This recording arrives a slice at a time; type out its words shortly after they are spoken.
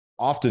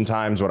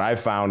oftentimes what I've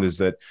found is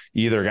that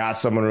you either got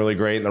someone really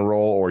great in the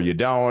role or you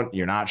don't.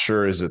 You're not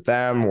sure, is it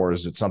them or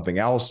is it something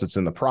else that's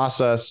in the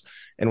process?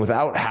 And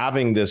without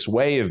having this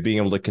way of being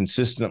able to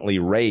consistently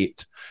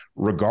rate,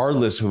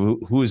 regardless of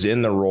who's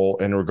in the role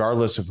and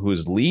regardless of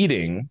who's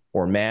leading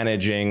or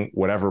managing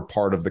whatever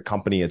part of the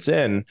company it's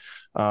in,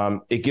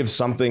 it gives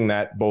something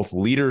that both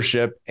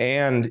leadership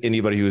and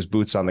anybody who has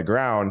boots on the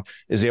ground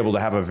is able to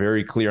have a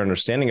very clear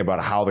understanding about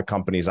how the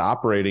company's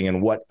operating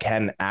and what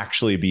can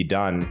actually be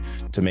done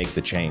to make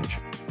the change.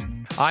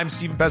 I'm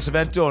Stephen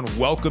Pesavento, and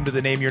welcome to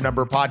the Name Your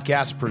Number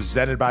podcast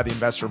presented by the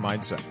Investor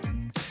Mindset.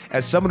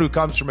 As someone who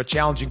comes from a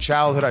challenging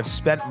childhood, I've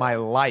spent my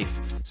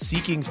life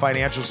seeking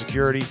financial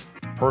security,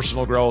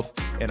 personal growth,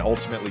 and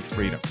ultimately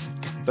freedom.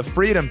 The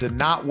freedom to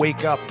not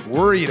wake up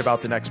worried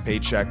about the next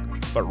paycheck,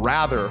 but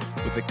rather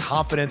with the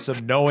confidence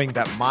of knowing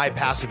that my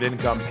passive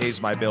income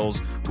pays my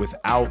bills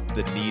without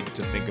the need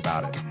to think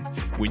about it.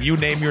 When you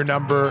name your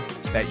number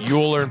that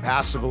you'll earn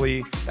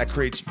passively, that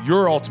creates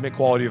your ultimate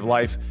quality of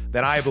life,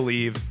 then I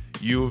believe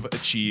you've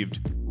achieved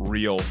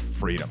real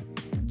freedom.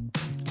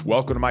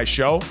 Welcome to my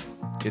show.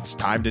 It's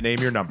time to name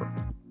your number.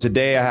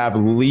 Today I have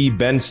Lee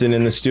Benson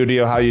in the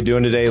studio. How are you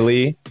doing today,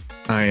 Lee?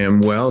 I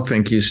am well.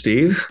 Thank you,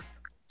 Steve.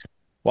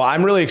 Well,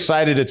 I'm really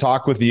excited to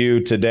talk with you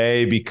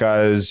today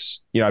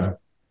because, I've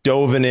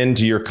dove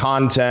into your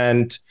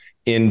content,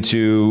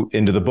 into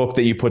the book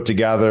that you put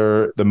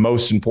together, The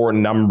Most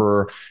Important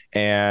Number,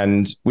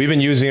 and we've been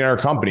using it in our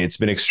company. It's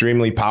been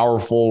extremely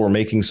powerful. We're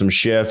making some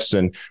shifts,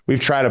 and we've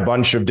tried a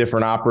bunch of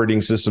different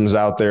operating systems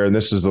out there, and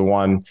this is the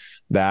one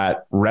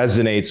that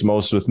resonates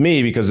most with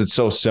me because it's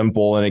so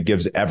simple and it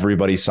gives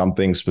everybody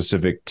something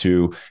specific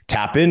to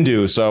tap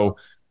into. So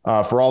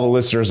for all the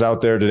listeners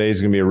out there, today is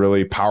going to be a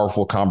really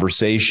powerful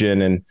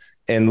conversation.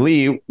 And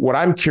Lee, what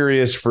I'm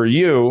curious for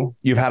you,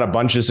 you've had a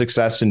bunch of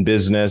success in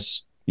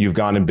business. You've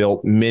gone and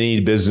built many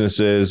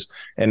businesses,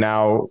 and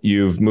now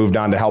you've moved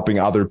on to helping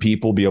other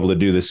people be able to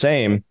do the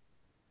same.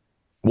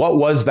 What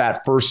was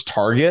that first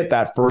target,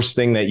 that first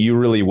thing that you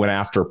really went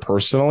after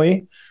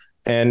personally?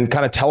 And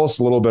kind of tell us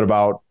a little bit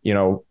about,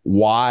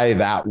 why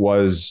that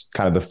was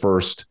kind of the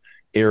first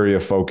area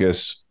of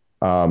focus,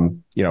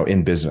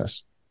 in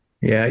business.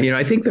 Yeah,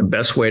 I think the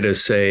best way to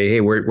say,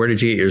 hey, where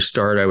did you get your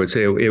start? I would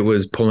say it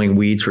was pulling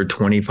weeds for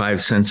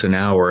 25 cents an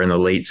hour in the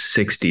late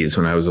 60s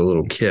when I was a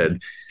little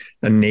kid.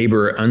 A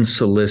neighbor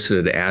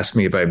unsolicited asked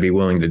me if I'd be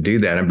willing to do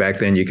that. And back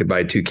then you could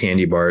buy 2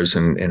 candy bars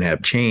and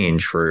have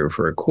change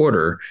for a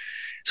quarter.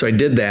 So I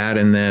did that,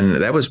 and then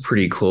that was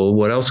pretty cool.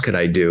 What else could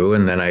I do?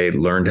 And then I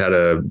learned how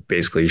to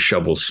basically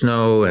shovel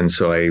snow. And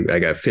so I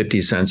got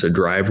 50 cents a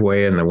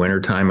driveway in the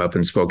wintertime up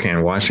in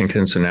Spokane,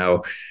 Washington. So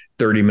now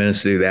 30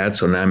 minutes to do that.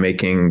 So now I'm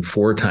making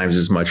 4 times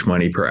as much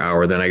money per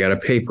hour. Then I got a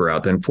paper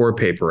out, then 4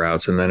 paper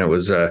outs. And then it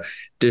was a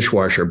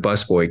dishwasher,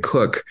 busboy,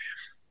 cook.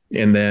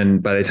 And then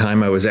by the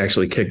time I was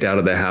actually kicked out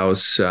of the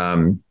house, at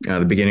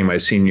the beginning of my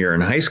senior year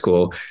in high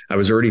school, I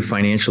was already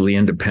financially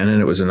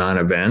independent. It was a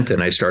non-event,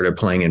 and I started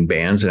playing in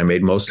bands, and I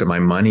made most of my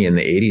money in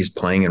the 80s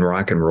playing in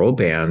rock and roll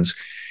bands.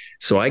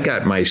 So I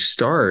got my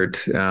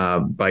start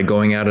by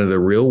going out into the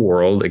real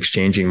world,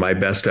 exchanging my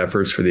best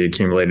efforts for the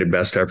accumulated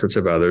best efforts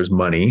of others,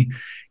 money.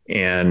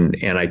 And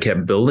I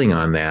kept building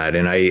on that.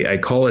 And I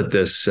call it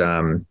this,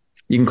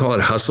 you can call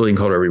it hustle, you can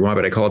call it whatever you want,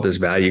 but I call it this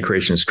value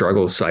creation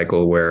struggle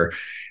cycle where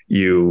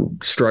you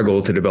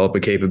struggle to develop a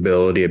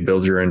capability, it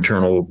builds your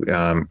internal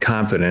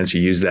confidence. You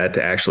use that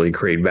to actually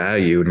create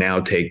value. Now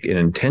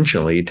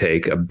intentionally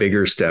take a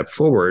bigger step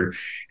forward.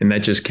 And that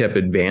just kept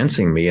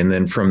advancing me. And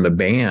then from the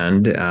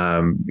band,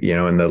 in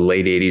the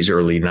late 80s,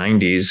 early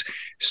 90s,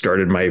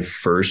 started my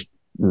first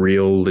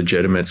real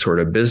legitimate sort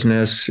of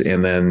business.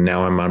 And then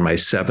now I'm on my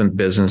 7th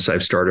business.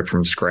 I've started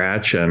from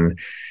scratch, and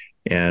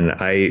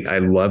I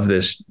love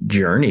this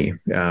journey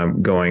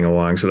going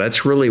along. So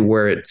that's really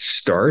where it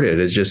started,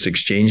 is just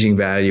exchanging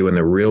value in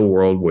the real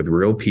world with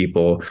real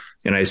people.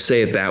 And I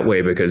say it that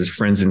way because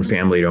friends and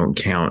family don't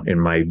count in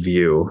my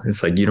view.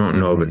 It's like, you don't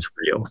know if it's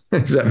real.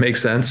 Does that make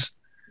sense?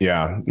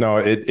 Yeah, no,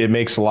 it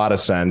makes a lot of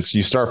sense.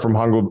 You start from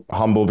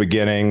humble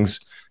beginnings,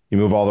 you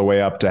move all the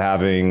way up to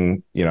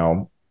having,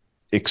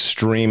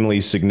 extremely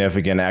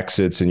significant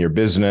exits in your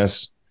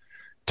business.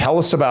 Tell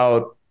us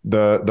about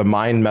the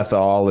MIND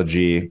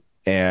methodology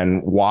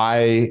and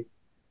why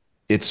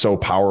it's so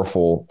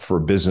powerful for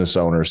business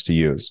owners to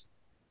use.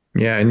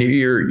 Yeah, and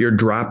you're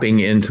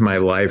dropping into my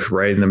life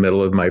right in the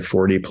middle of my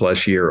 40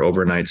 plus year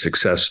overnight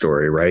success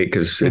story, right?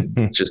 Because it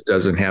just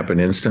doesn't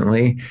happen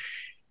instantly.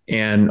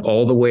 And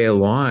all the way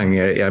along,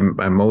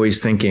 I'm always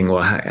thinking,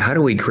 well, how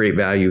do we create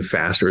value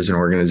faster as an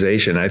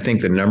organization? I think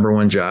the number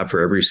one job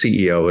for every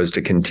CEO is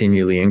to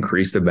continually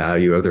increase the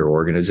value of their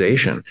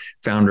organization.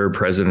 Founder,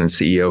 president,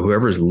 CEO,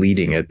 whoever's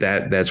leading it,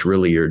 that's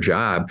really your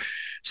job.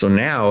 So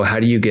now, how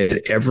do you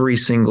get every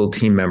single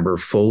team member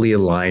fully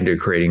aligned to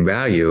creating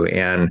value?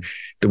 And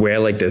the way I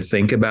like to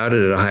think about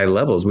it at a high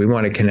level is we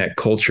want to connect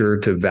culture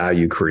to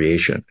value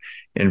creation.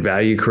 In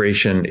value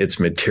creation, it's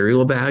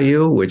material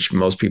value, which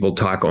most people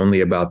talk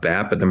only about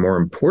that. But the more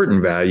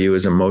important value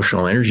is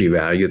emotional energy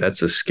value.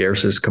 That's the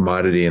scarcest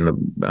commodity in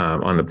the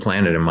on the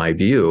planet, in my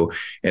view.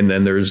 And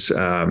then there's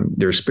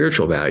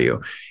spiritual value.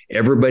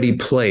 Everybody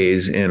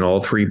plays in all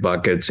three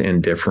buckets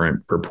in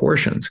different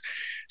proportions.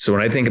 So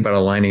when I think about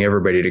aligning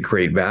everybody to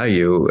create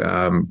value,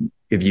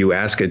 if you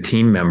ask a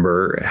team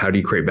member, how do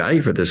you create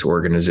value for this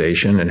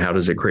organization and how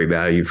does it create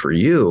value for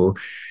you?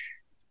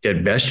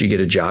 At best, you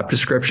get a job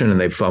description and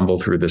they fumble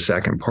through the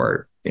second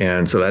part.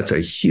 And so that's a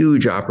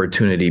huge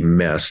opportunity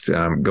missed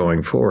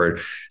going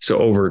forward. So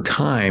over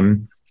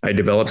time, I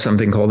developed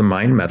something called the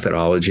MIND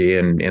methodology,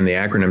 and the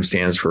acronym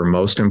stands for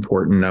most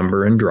important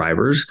number and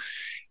drivers.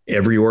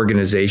 Every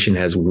organization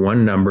has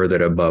one number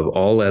that above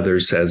all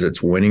others says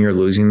it's winning or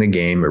losing the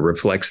game. It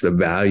reflects the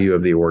value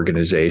of the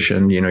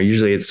organization.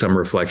 Usually it's some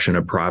reflection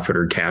of profit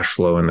or cash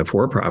flow in the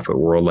for-profit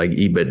world, like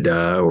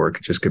EBITDA, or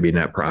it just could be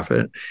net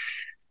profit.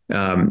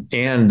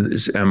 And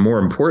more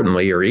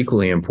importantly, or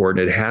equally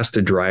important, it has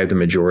to drive the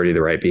majority of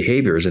the right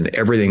behaviors, and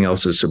everything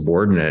else is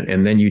subordinate.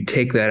 And then you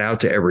take that out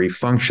to every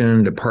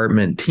function,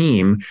 department,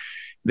 team.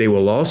 They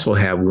will also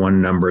have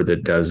one number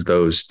that does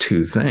those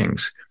two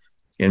things.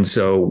 And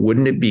so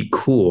wouldn't it be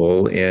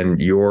cool in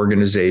your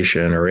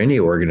organization or any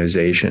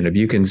organization if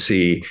you can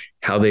see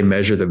how they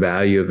measure the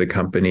value of the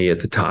company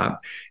at the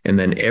top, and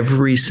then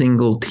every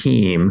single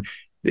team,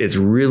 it's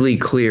really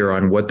clear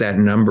on what that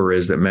number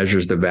is that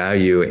measures the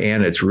value,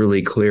 and it's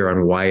really clear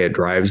on why it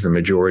drives the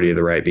majority of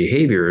the right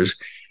behaviors.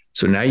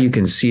 So now you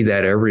can see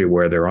that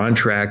everywhere. They're on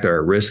track, they're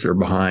at risk, they're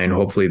behind,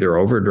 hopefully they're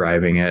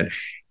overdriving it.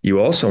 You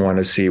also want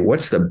to see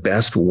what's the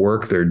best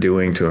work they're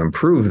doing to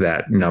improve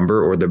that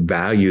number or the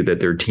value that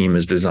their team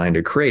is designed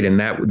to create. And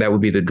that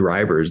would be the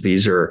drivers.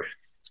 These are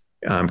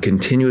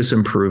continuous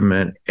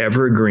improvement,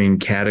 evergreen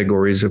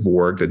categories of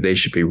work that they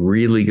should be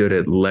really good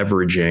at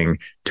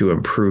leveraging to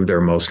improve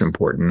their most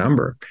important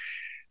number.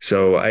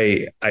 So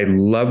I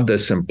love the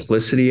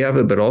simplicity of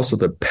it, but also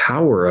the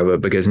power of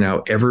it, because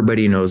now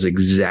everybody knows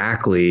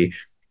exactly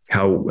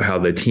how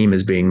the team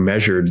is being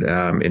measured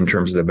in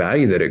terms of the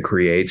value that it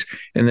creates.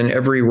 And then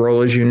every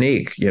role is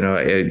unique.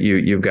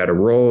 You've got a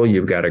role,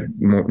 you've got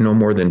no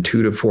more than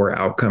 2 to 4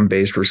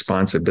 outcome-based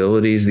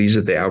responsibilities. These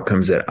are the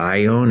outcomes that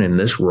I own in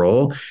this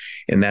role.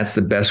 And that's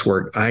the best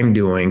work I'm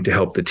doing to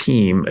help the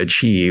team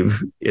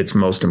achieve its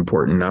most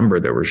important number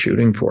that we're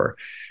shooting for.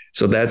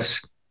 So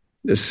that's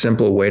a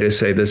simple way to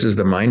say this is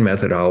the MIND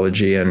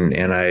methodology.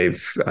 And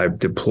I've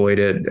deployed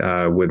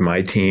it with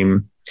my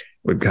team,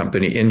 with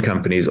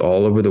companies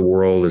all over the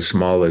world, as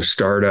small as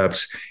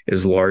startups,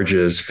 as large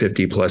as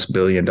 $50+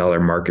 billion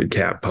market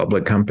cap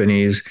public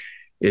companies.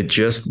 It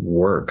just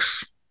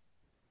works.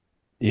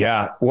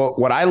 Yeah. Well,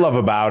 what I love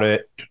about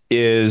it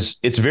is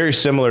it's very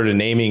similar to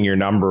naming your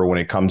number when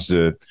it comes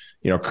to,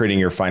 creating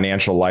your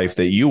financial life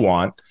that you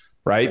want,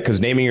 right?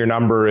 Because naming your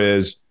number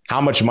is how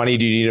much money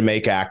do you need to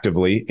make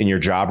actively in your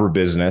job or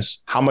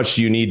business? How much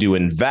do you need to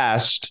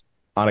invest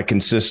on a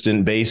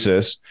consistent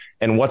basis?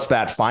 And what's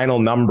that final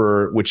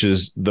number, which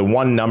is the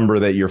one number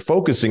that you're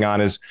focusing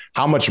on, is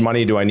how much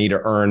money do I need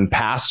to earn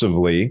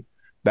passively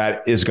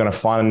that is going to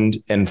fund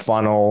and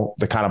funnel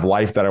the kind of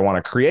life that I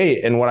want to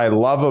create? And what I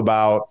love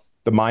about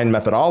the MIND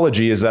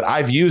methodology is that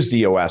I've used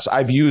EOS.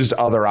 I've used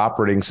other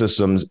operating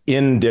systems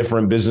in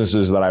different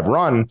businesses that I've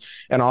run.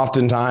 And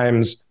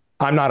oftentimes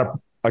I'm not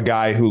a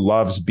guy who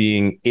loves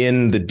being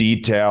in the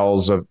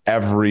details of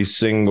every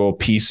single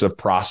piece of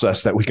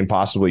process that we can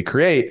possibly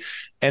create.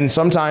 And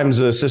sometimes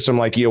a system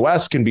like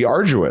EOS can be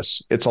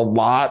arduous. It's a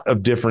lot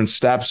of different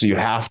steps you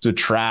have to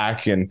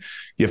track, and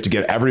you have to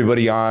get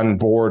everybody on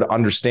board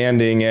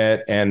understanding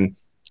it and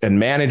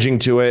managing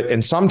to it.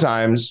 And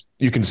sometimes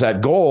you can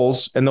set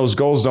goals, and those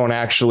goals don't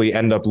actually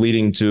end up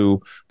leading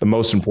to the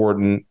most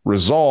important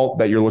result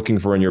that you're looking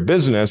for in your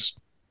business.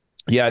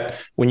 Yet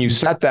when you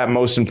set that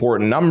most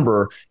important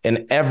number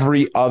and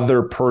every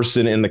other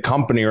person in the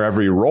company or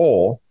every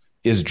role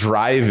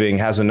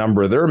has a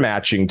number they're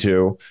matching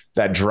to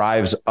that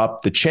drives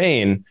up the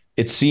chain,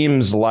 it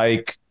seems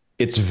like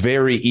it's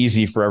very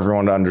easy for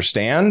everyone to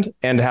understand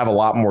and have a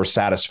lot more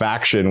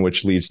satisfaction,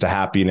 which leads to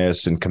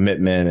happiness and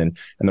commitment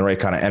and the right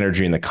kind of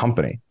energy in the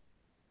company.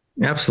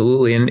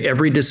 Absolutely. And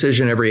every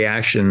decision, every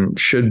action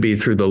should be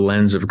through the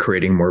lens of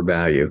creating more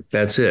value.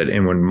 That's it.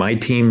 And when my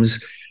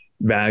team's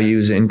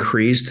values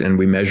increased and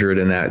we measure it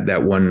in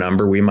that one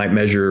number, we might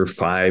measure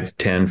 5,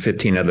 10,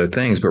 15 other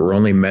things, but we're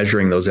only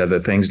measuring those other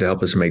things to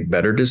help us make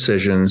better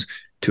decisions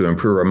to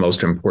improve our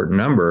most important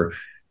number.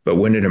 But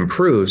when it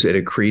improves,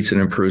 it accretes and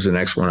improves the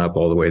next one up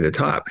all the way to the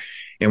top.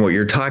 And what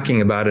you're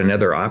talking about in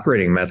other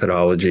operating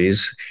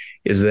methodologies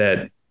is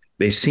that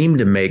they seem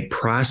to make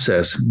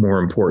process more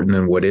important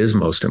than what is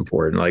most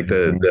important. Like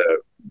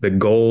the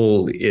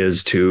goal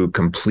is to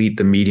complete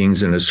the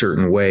meetings in a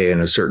certain way in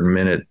a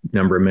certain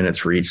number of minutes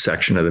for each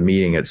section of the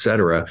meeting, et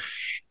cetera.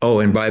 Oh,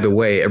 and by the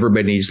way,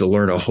 everybody needs to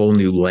learn a whole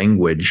new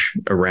language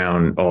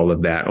around all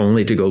of that,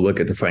 only to go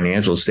look at the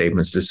financial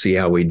statements to see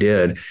how we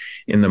did.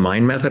 In the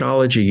MIND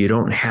methodology, you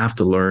don't have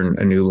to learn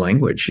a new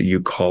language.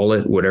 You call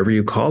it whatever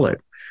you call it.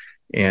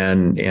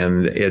 And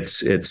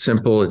it's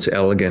simple, it's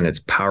elegant, it's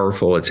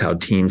powerful, it's how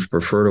teams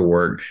prefer to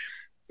work.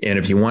 And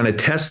if you want to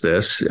test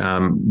this,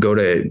 go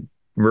to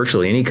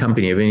virtually any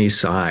company of any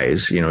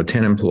size,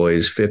 10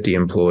 employees, 50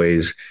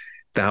 employees,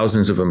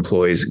 thousands of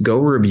employees, go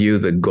review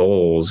the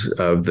goals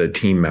of the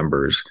team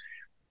members.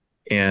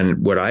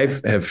 And what I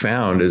have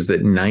found is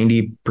that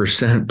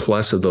 90%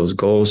 plus of those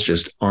goals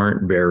just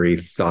aren't very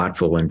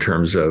thoughtful in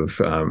terms of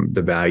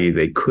the value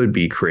they could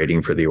be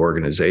creating for the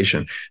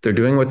organization. They're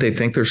doing what they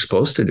think they're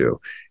supposed to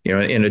do.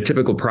 In a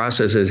typical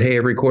process is, hey,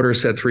 every quarter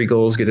set 3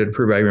 goals, get it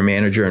approved by your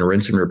manager, and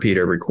rinse and repeat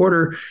every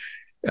quarter.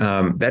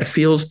 That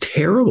feels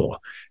terrible.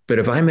 But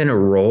if I'm in a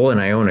role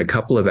and I own a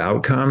couple of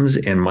outcomes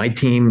and my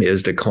team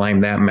is to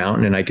climb that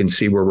mountain and I can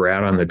see where we're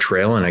at on the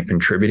trail and I'm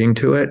contributing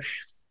to it,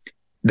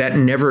 that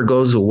never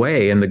goes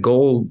away. And the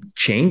goal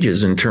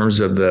changes in terms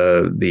of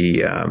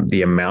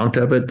the amount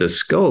of it, the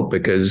scope,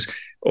 because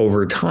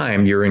over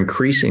time you're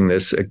increasing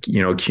this,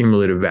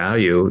 cumulative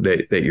value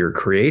that you're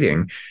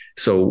creating.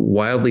 So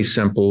wildly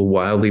simple,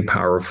 wildly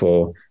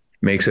powerful,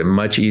 makes it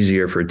much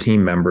easier for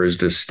team members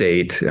to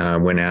state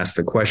when asked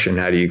the question,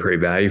 how do you create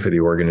value for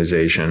the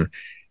organization?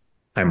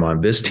 I'm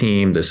on this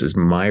team. This is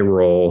my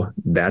role.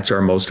 That's our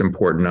most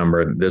important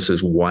number. This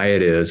is why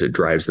it is. It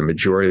drives the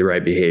majority of the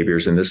right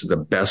behaviors. And this is the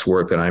best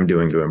work that I'm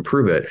doing to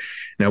improve it.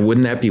 Now,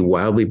 wouldn't that be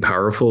wildly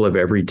powerful if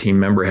every team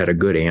member had a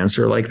good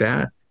answer like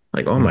that?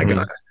 Like, oh my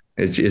God,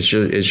 it's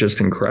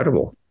just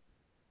incredible.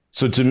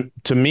 So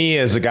to me,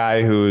 as a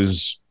guy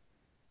who's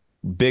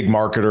big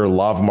marketer,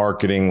 love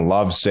marketing,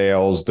 love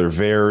sales, they're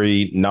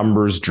very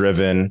numbers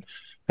driven.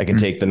 I can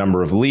take the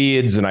number of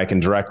leads and I can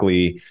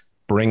directly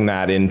bring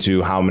that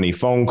into how many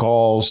phone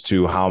calls,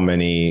 to how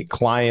many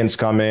clients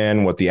come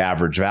in, what the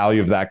average value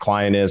of that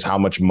client is, how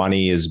much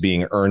money is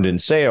being earned in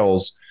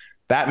sales.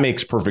 That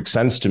makes perfect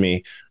sense to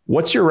me.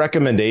 What's your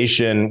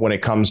recommendation when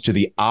it comes to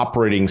the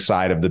operating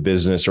side of the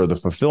business or the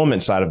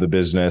fulfillment side of the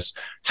business?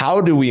 How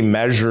do we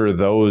measure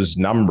those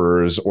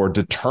numbers or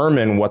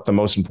determine what the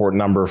most important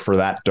number for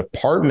that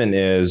department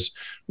is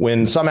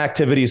when some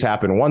activities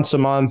happen once a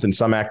month and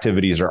some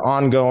activities are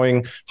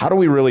ongoing? How do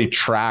we really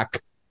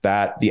track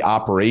that the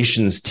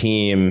operations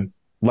team,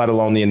 let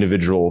alone the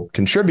individual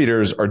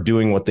contributors, are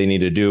doing what they need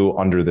to do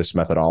under this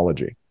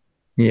methodology?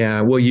 Yeah,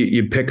 well,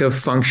 you pick a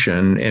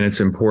function and it's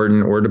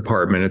important, or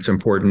department, it's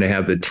important to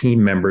have the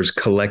team members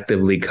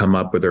collectively come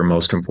up with their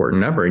most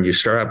important number. And you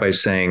start out by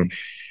saying,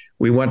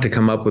 we want to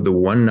come up with the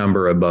one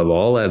number above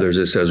all others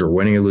that says we're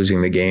winning or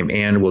losing the game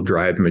and will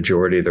drive the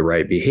majority of the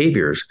right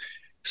behaviors.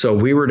 So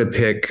if we were to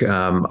pick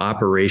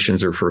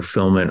operations or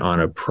fulfillment on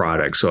a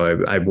product,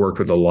 so I've worked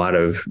with a lot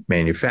of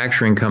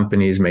manufacturing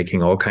companies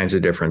making all kinds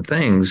of different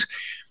things.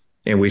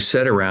 And we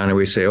sit around and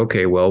we say,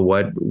 okay, well,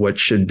 what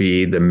should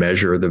be the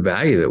measure of the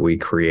value that we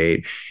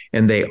create?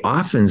 And they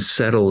often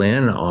settle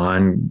in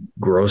on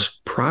gross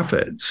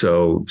profit.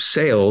 So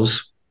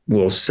sales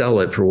will sell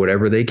it for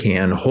whatever they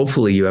can.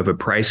 Hopefully you have a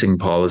pricing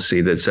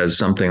policy that says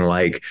something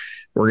like,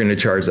 we're going to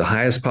charge the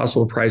highest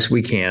possible price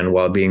we can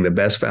while being the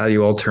best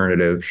value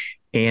alternative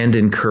and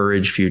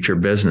encourage future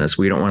business.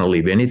 We don't want to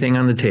leave anything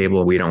on the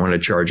table. We don't want to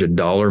charge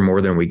 $1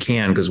 more than we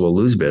can because we'll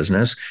lose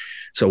business.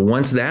 So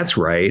once that's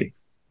right,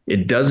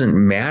 it doesn't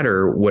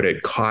matter what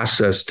it costs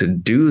us to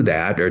do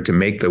that or to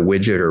make the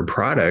widget or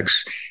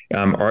products.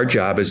 Our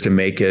job is to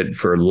make it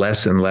for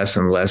less and less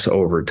and less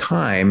over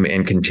time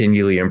and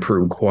continually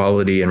improve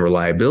quality and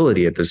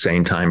reliability at the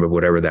same time of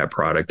whatever that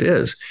product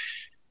is.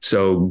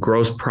 So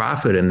gross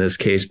profit in this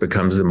case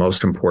becomes the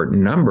most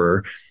important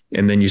number.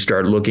 And then you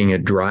start looking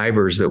at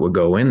drivers that would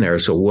go in there.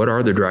 So what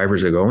are the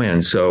drivers that go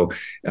in? So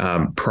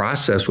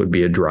process would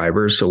be a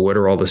driver. So what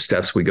are all the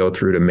steps we go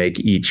through to make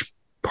each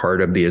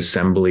part of the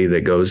assembly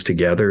that goes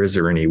together? Is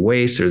there any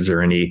waste? Is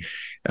there any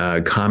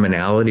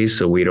commonalities?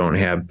 So we don't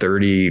have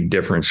 30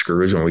 different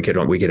screws and we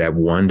could have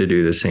one to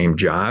do the same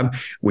job.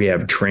 We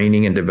have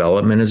training and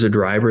development as a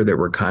driver that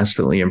we're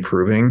constantly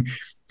improving.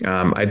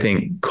 I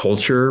think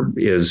culture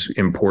is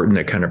important.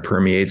 That kind of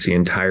permeates the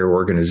entire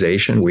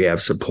organization. We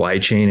have supply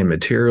chain and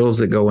materials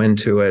that go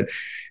into it,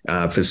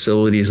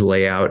 facilities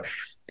layout.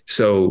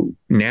 So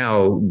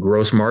now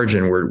gross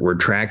margin, we're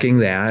tracking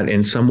that,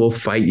 and some will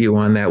fight you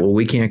on that. Well,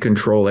 we can't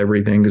control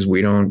everything because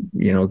we don't,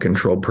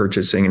 control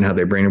purchasing and how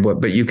they bring it,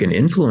 but you can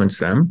influence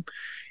them.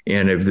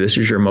 And if this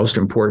is your most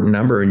important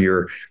number and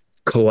you're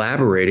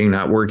collaborating,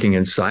 not working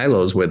in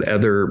silos with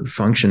other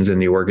functions in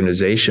the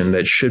organization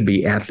that should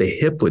be at the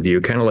hip with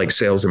you, kind of like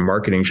sales and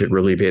marketing should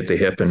really be at the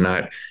hip and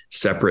not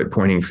separate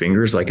pointing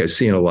fingers like I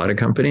see in a lot of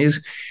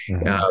companies.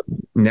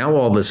 Now,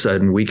 all of a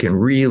sudden, we can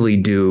really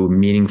do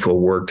meaningful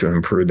work to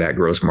improve that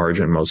gross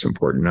margin, most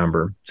important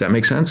number. Does that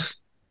make sense?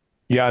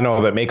 Yeah,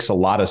 no, that makes a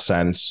lot of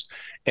sense.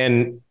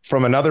 And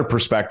from another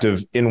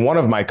perspective, in one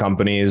of my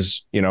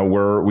companies, we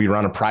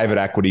run a private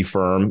equity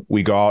firm.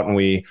 We go out and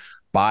we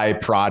buy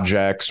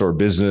projects or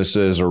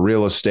businesses or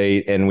real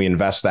estate, and we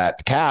invest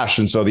that cash.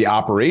 And so the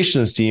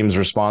operations team is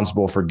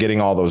responsible for getting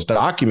all those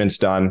documents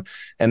done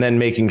and then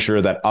making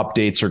sure that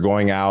updates are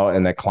going out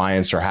and that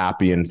clients are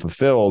happy and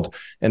fulfilled.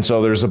 And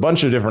so there's a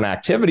bunch of different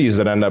activities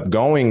that end up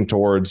going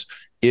towards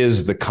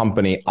is the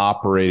company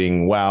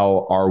operating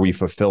well? Are we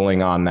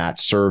fulfilling on that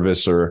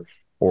service or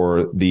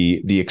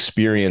the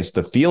experience,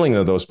 the feeling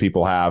that those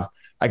people have?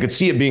 I could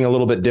see it being a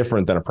little bit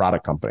different than a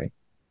product company.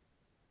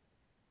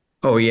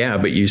 Oh, yeah,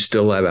 but you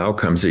still have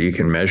outcomes that you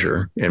can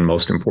measure and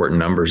most important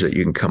numbers that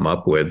you can come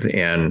up with,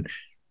 and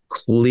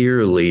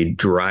clearly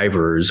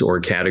drivers or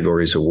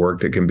categories of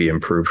work that can be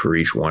improved for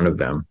each one of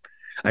them.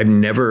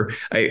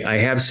 I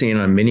have seen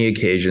on many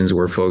occasions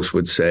where folks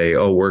would say,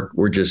 oh,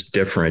 we're just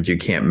different. You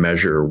can't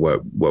measure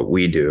what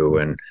we do.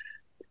 And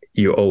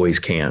you always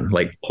can,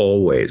 like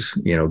always,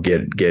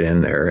 get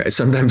in there.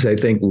 Sometimes I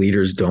think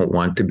leaders don't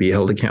want to be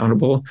held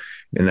accountable,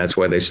 and that's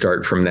why they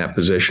start from that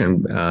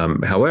position.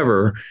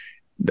 However,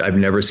 I've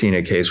never seen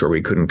a case where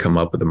we couldn't come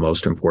up with the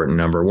most important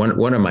number.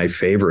 One of my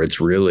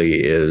favorites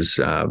really is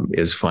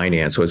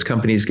finance. So as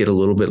companies get a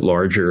little bit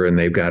larger and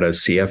they've got a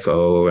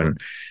CFO, and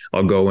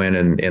I'll go in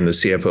and the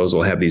CFOs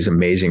will have these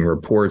amazing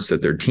reports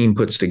that their team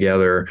puts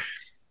together.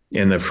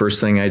 And the first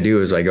thing I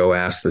do is I go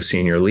ask the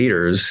senior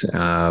leaders,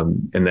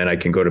 and then I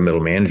can go to middle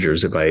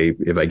managers if I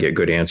get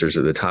good answers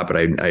at the top, but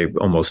I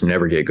almost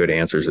never get good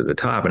answers at the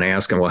top. And I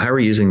ask them, well, how are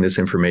you using this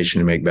information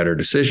to make better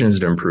decisions,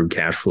 to improve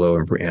cash flow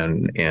and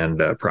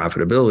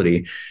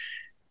profitability?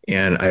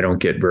 And I don't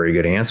get very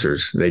good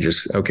answers. They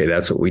just, okay,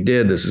 that's what we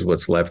did. This is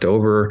what's left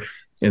over.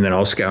 And then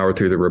I'll scour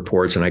through the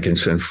reports, and I can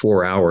spend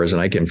 4 hours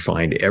and I can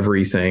find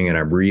everything. And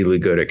I'm really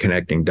good at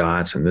connecting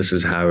dots. And this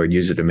is how I would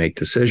use it to make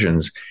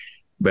decisions.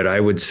 But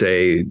I would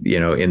say,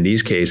 in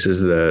these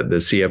cases, the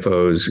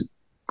CFOs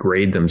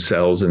grade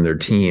themselves and their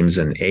teams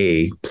an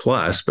A+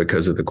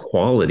 because of the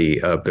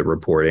quality of the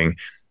reporting.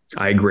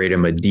 I grade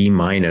them a D-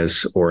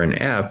 or an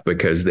F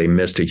because they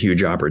missed a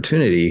huge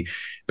opportunity,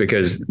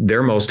 because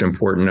their most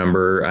important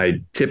number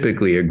I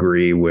typically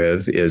agree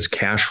with is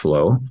cash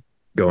flow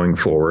going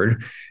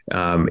forward.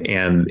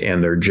 And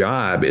their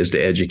job is to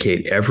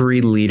educate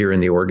every leader in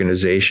the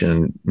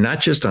organization,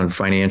 not just on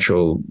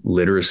financial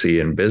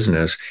literacy and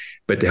business,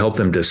 but to help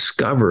them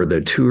discover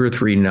the 2 or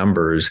 3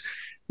 numbers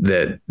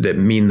that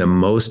mean the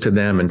most to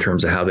them in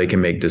terms of how they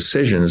can make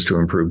decisions to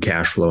improve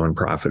cash flow and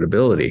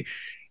profitability.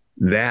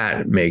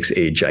 That makes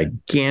a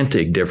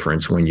gigantic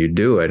difference when you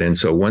do it. And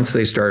so once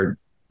they start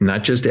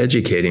not just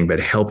educating, but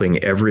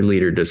helping every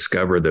leader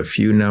discover the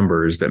few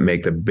numbers that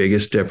make the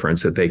biggest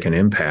difference that they can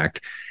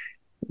impact,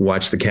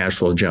 watch the cash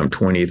flow jump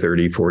 20,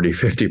 30, 40,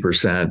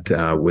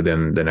 50%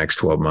 within the next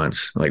 12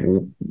 months, like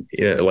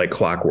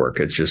clockwork.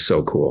 It's just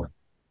so cool.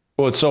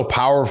 Well, it's so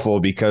powerful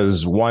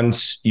because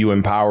once you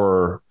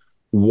empower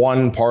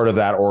one part of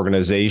that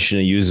organization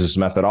to use this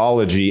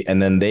methodology, and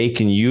then they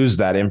can use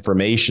that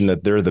information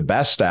that they're the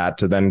best at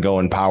to then go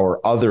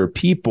empower other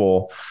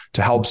people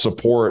to help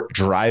support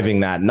driving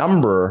that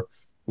number,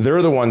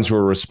 they're the ones who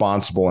are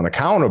responsible and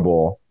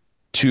accountable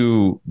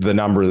to the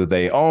number that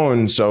they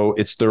own. So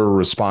it's their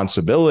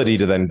responsibility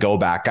to then go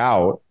back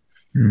out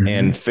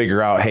and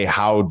figure out, hey,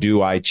 how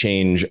do I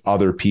change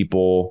other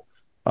people's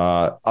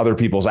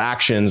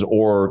actions,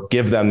 or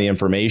give them the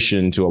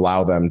information to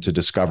allow them to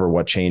discover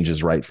what change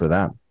is right for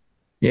them.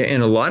 Yeah.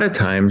 And a lot of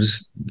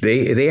times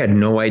they had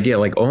no idea,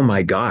 like, oh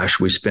my gosh,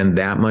 we spend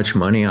that much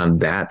money on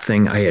that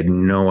thing. I had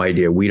no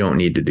idea. We don't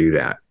need to do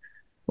that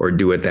or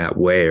do it that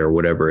way or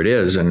whatever it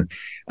is. And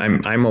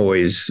I'm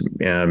always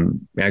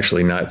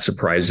actually not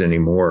surprised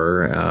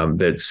anymore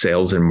that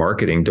sales and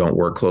marketing don't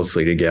work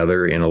closely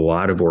together in a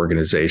lot of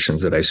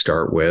organizations that I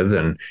start with.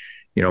 And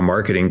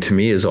marketing to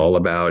me is all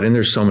about, and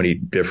there's so many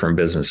different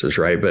businesses,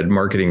 right? But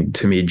marketing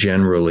to me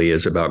generally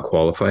is about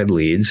qualified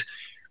leads.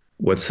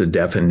 What's the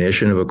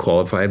definition of a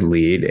qualified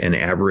lead? An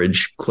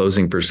average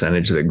closing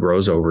percentage that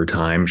grows over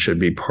time should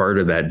be part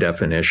of that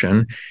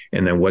definition.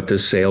 And then what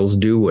does sales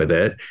do with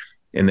it?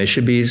 And they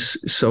should be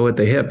so at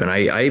the hip. And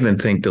I even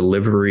think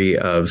delivery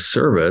of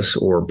service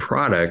or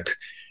product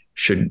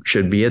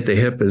should be at the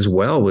hip as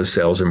well with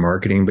sales and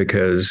marketing,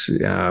 because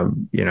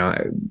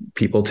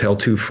people tell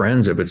 2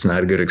 friends if it's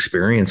not a good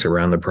experience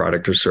around the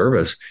product or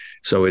service.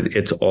 So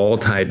it's all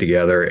tied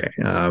together.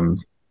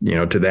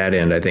 To that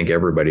end, I think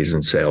everybody's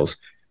in sales.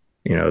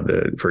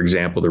 For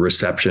example, the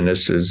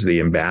receptionist is the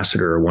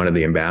ambassador or one of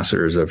the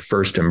ambassadors of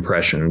first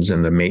impressions,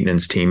 and the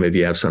maintenance team, if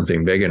you have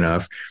something big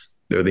enough,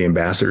 they're the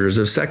ambassadors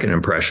of second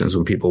impressions.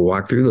 When people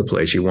walk through the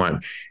place, you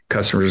want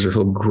customers to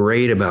feel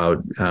great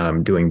about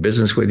doing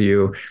business with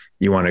you.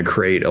 You want to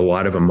create a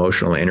lot of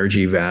emotional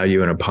energy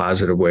value in a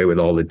positive way with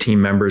all the team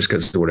members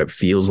because of what it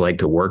feels like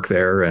to work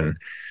there. And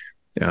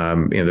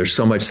there's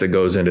so much that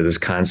goes into this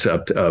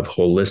concept of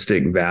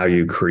holistic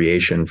value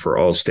creation for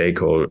all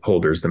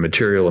stakeholders, the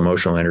material,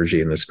 emotional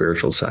energy, and the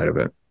spiritual side of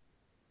it.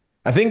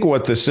 I think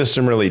what the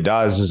system really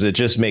does is it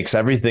just makes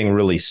everything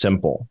really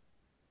simple.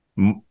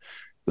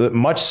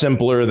 Much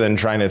simpler than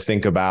trying to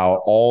think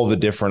about all the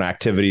different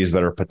activities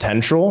that are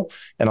potential,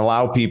 and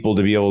allow people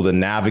to be able to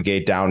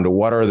navigate down to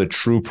what are the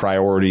true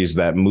priorities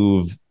that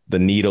move the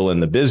needle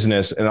in the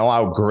business, and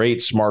allow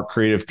great, smart,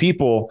 creative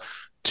people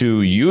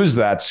to use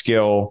that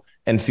skill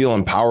and feel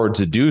empowered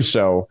to do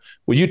so.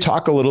 Will you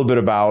talk a little bit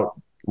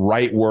about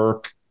right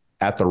work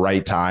at the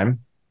right time?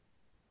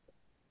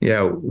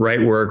 Yeah,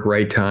 right work,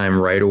 right time,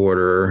 right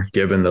order,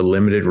 given the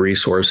limited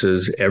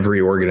resources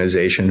every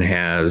organization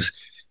has.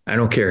 I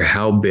don't care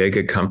how big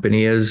a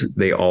company is,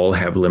 they all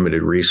have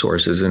limited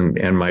resources.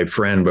 And my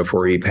friend,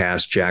 before he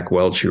passed, Jack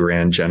Welch, who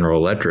ran General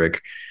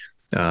Electric,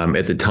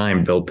 at the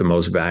time built the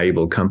most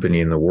valuable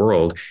company in the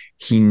world.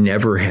 He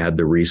never had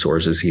the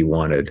resources he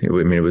wanted. I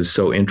mean, it was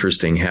so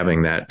interesting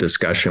having that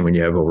discussion when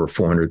you have over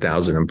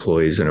 400,000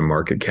 employees and a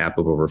market cap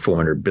of over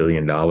 $400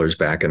 billion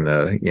back in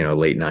the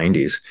late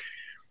 90s.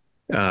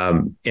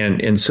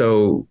 And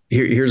so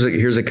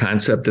here's a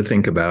concept to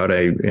think about.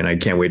 I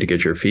can't wait to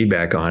get your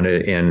feedback on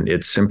it. And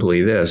it's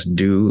simply this: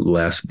 do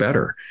less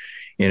better.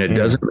 And it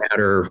doesn't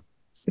matter.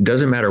 It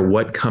doesn't matter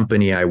what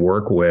company I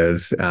work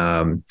with,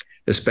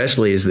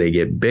 especially as they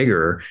get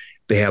bigger.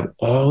 They have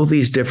all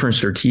these different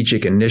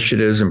strategic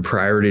initiatives and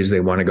priorities they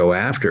want to go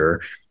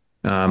after.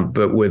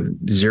 But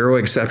with zero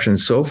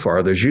exceptions so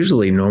far, there's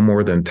usually no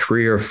more than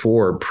 3 or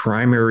 4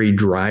 primary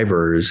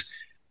drivers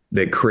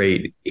that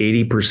create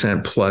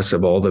 80% plus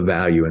of all the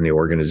value in the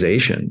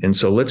organization. And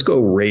so let's go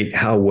rate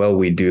how well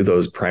we do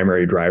those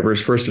primary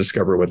drivers. First,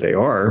 discover what they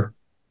are,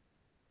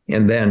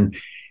 and then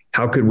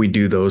how could we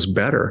do those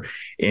better?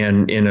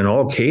 And in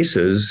all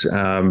cases,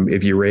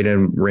 if you rate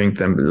and rank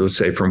them, let's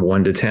say from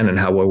 1 to 10, and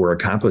how well we're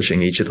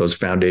accomplishing each of those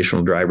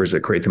foundational drivers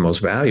that create the most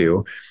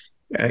value,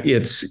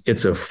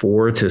 it's a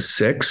 4 to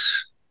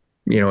 6,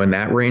 in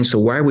that range. So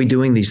why are we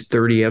doing these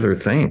 30 other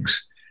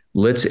things?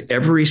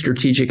 Every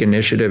strategic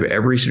initiative,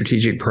 every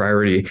strategic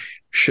priority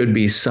should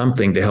be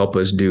something to help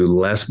us do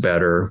less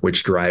better,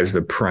 which drives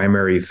the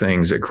primary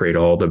things that create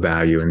all the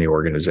value in the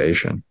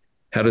organization.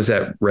 How does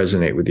that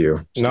resonate with you,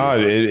 Steve? No,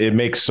 it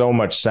makes so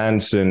much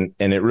sense, and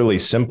it really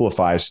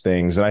simplifies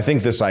things. And I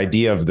think this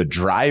idea of the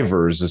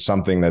drivers is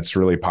something that's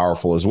really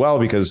powerful as well,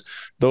 because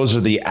those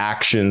are the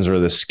actions or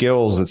the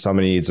skills that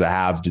somebody needs to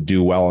have to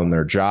do well in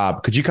their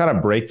job. Could you kind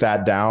of break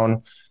that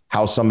down,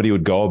 how somebody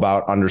would go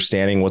about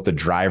understanding what the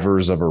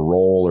drivers of a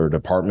role or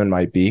department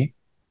might be?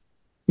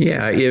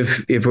 Yeah,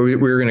 if we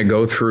were going to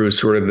go through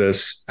sort of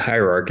this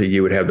hierarchy,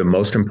 you would have the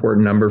most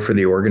important number for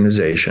the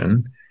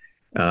organization,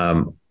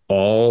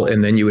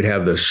 and then you would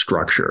have the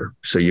structure.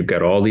 So you've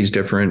got all these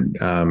different,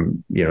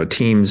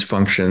 teams,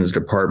 functions,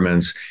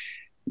 departments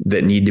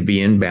that need to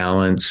be in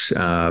balance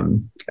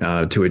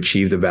to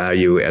achieve the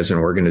value as an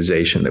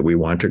organization that we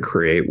want to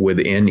create.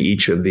 Within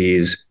each of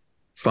these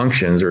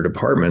functions or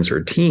departments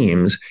or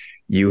teams,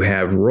 you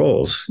have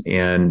roles,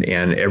 and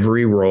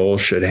every role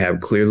should have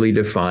clearly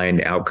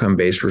defined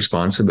outcome-based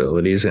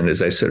responsibilities. And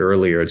as I said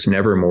earlier, it's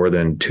never more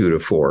than 2 to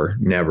 4,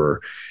 never.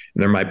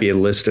 And there might be a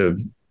list of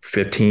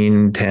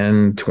 15,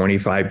 10,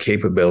 25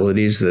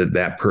 capabilities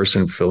that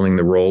person filling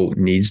the role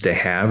needs to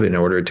have in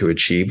order to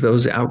achieve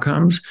those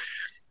outcomes.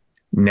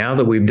 Now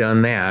that we've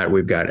done that,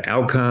 we've got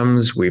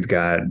outcomes, we've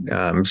got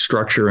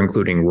structure,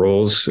 including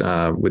roles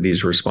with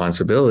these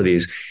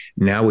responsibilities.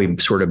 Now we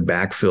sort of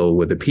backfill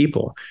with the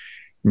people.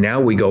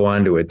 Now we go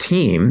on to a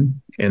team,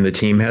 and the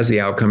team has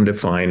the outcome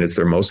defined. It's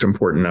their most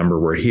important number.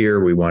 We're here.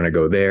 We want to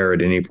go there.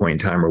 At any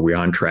point in time, are we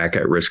on track,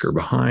 at risk, or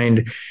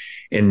behind?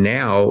 And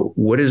now,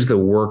 what is the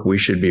work we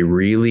should be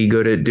really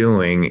good at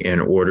doing in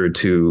order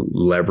to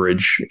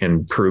leverage,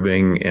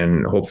 improving,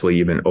 and hopefully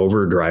even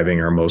overdriving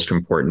our most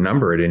important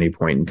number at any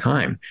point in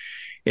time?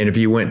 And if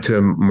you went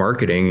to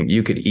marketing,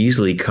 you could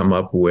easily come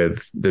up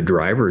with the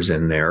drivers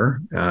in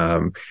there.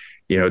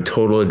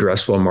 Total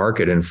addressable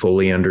market and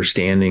fully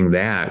understanding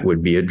that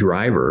would be a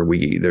driver.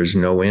 There's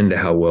no end to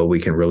how well we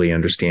can really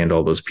understand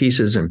all those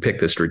pieces and pick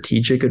the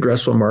strategic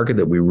addressable market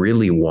that we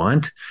really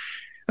want.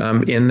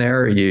 In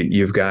there,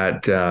 you've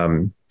got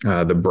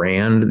the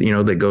brand,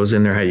 that goes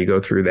in there, how you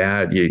go through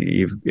that.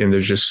 And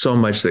there's just so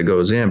much that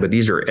goes in, but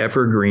these are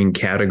evergreen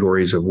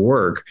categories of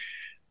work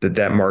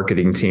that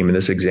marketing team in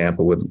this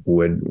example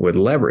would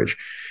leverage.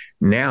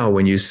 Now,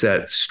 when you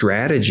set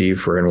strategy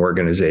for an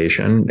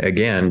organization,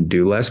 again,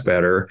 do less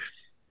better.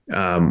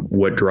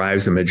 What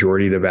drives the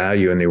majority of the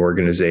value in the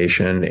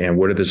organization, and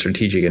what are the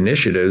strategic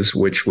initiatives,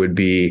 which would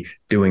be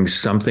doing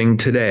something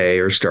today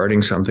or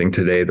starting something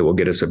today that will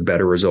get us a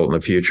better result in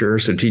the future.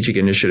 Strategic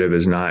initiative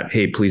is not,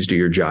 hey, please do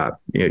your job.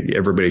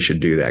 Everybody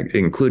should do that,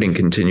 including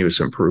continuous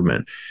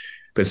improvement.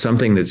 But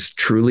something that's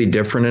truly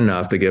different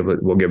enough that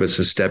will give us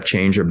a step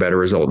change or better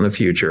result in the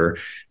future.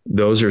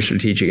 Those are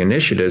strategic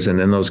initiatives, and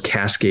then those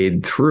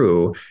cascade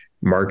through.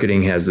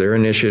 Marketing has their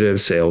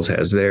initiative, sales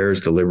has theirs,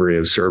 delivery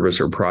of service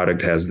or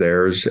product has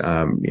theirs,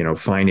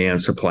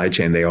 finance, supply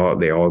chain, they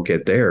all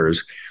get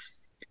theirs.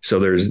 So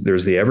there's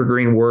the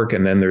evergreen work,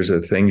 and then there's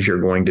the things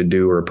you're going to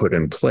do or put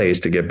in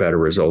place to get better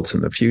results in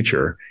the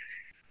future.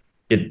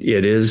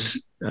 It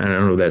is, I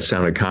don't know if that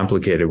sounded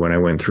complicated when I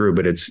went through,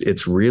 but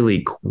it's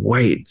really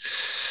quite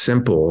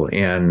simple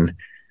and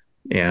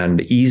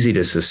easy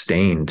to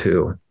sustain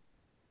too.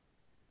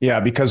 Yeah,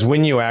 because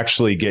when you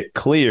actually get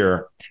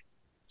clear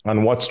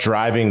on what's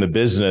driving the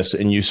business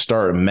and you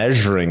start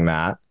measuring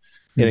that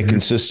in a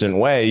consistent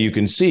way, you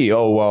can see,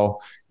 oh,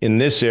 well, in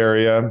this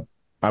area,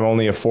 I'm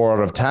only a 4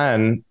 out of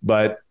 10,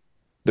 but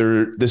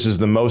this is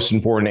the most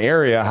important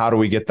area. How do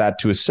we get that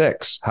to a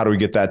 6? How do we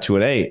get that to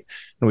an 8?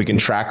 And we can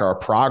track our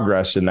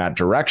progress in that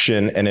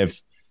direction. And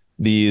if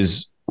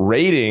these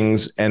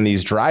ratings and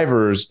these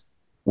drivers,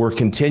 we're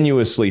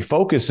continuously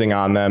focusing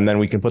on them, then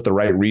we can put the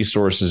right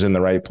resources in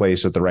the right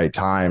place at the right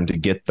time to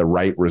get the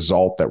right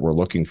result that we're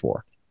looking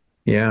for.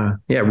 Yeah.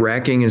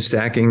 Racking and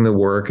stacking the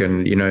work.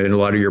 And, in a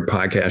lot of your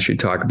podcasts, you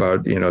talk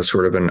about,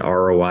 sort of an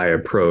ROI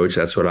approach.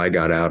 That's what I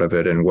got out of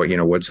it. And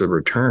what's the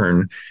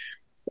return?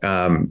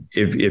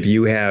 If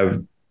you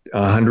have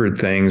 100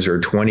 things or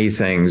 20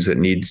 things that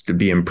needs to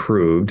be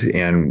improved,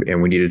 and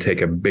we need to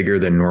take a bigger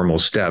than normal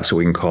step, so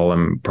we can call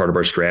them, part of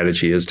our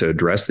strategy is to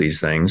address these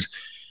things.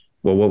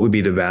 Well, what would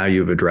be the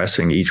value of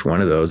addressing each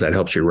one of those? That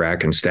helps you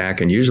rack and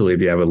stack. And usually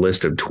if you have a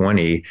list of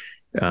 20,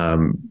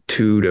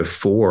 2 to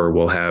 4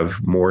 will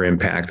have more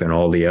impact than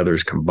all the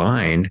others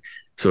combined.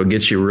 So it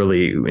gets you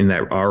really in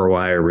that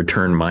ROI or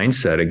return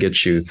mindset. It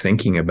gets you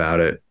thinking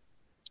about it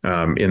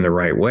in the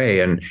right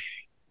way. And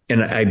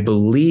I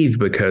believe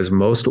because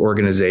most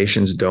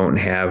organizations don't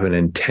have an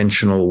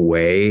intentional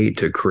way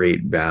to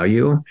create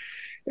value,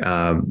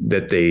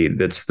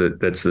 that's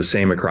the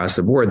same across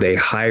the board. They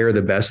hire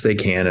the best they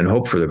can and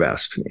hope for the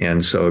best.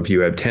 And so if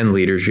you have 10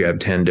 leaders, you have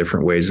 10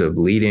 different ways of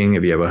leading.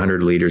 If you have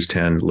 100 leaders,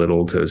 10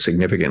 little to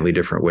significantly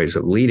different ways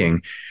of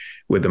leading.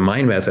 With the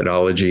MIND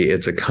methodology,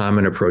 it's a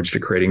common approach to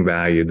creating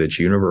value that's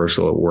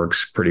universal. It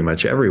works pretty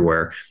much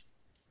everywhere.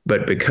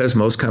 But because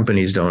most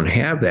companies don't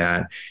have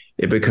that,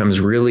 it becomes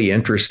really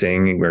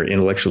interesting or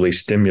intellectually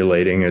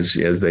stimulating, as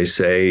they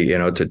say,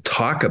 to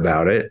talk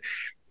about it,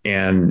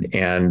 and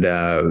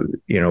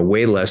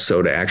way less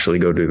so to actually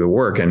go do the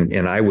work.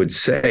 And I would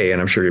say,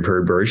 and I'm sure you've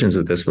heard versions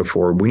of this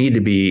before, we need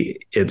to be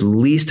at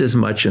least as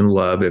much in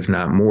love, if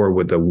not more,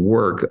 with the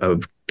work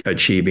of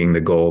achieving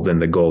the goal than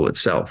the goal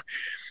itself.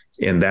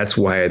 And that's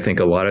why I think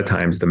a lot of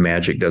times the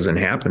magic doesn't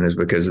happen, is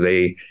because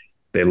they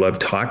love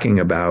talking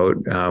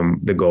about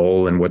the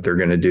goal and what they're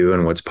going to do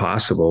and what's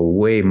possible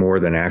way more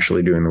than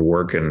actually doing the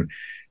work and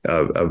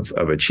of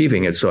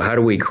achieving it. So how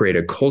do we create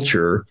a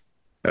culture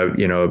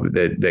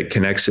that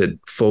connects it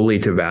fully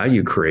to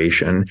value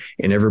creation,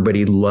 and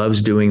everybody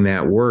loves doing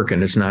that work?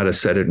 And it's not a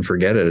set it and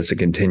forget it. It's a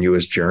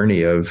continuous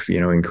journey of,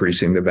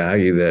 increasing the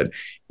value that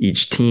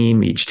each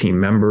team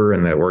member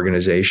and the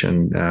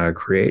organization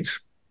creates.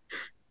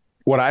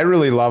 What I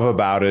really love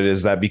about it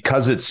is that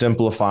because it's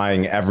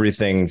simplifying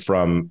everything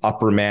from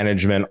upper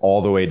management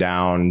all the way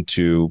down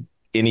to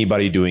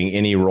anybody doing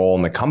any role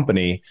in the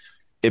company,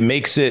 it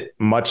makes it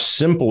much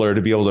simpler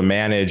to be able to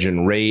manage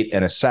and rate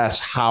and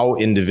assess how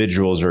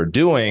individuals are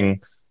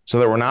doing, so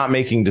that we're not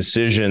making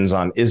decisions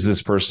on, is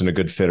this person a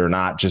good fit or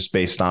not, just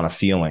based on a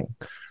feeling,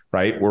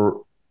 right?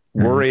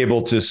 We're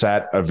able to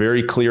set a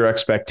very clear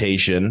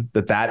expectation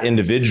that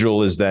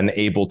individual is then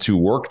able to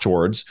work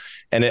towards,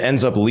 and it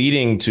ends up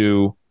leading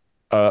to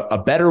a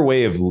better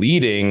way of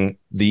leading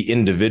the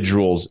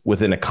individuals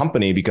within a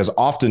company. Because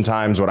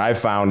oftentimes what I've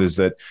found is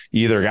that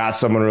you either got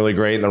someone really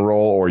great in the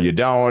role or you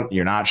don't.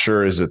 You're not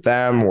sure, is it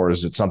them or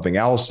is it something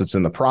else that's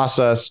in the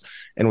process?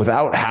 And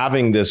without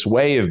having this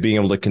way of being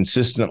able to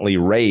consistently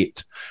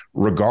rate,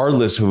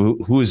 regardless of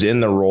who's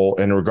in the role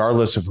and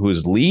regardless of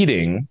who's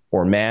leading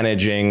or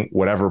managing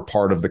whatever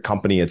part of the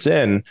company it's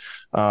in,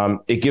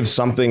 it gives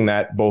something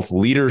that both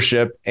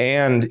leadership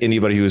and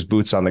anybody who has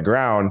boots on the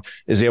ground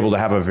is able to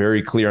have a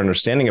very clear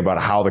understanding about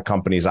how the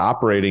company's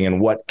operating and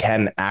what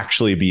can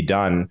actually be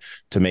done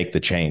to make the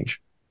change.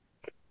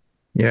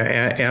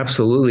 Yeah,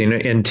 absolutely.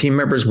 And team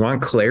members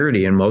want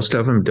clarity, and most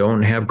of them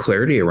don't have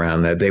clarity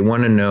around that. They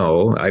want to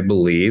know, I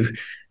believe,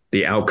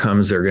 the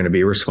outcomes they're going to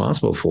be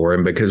responsible for.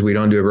 And because we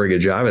don't do a very good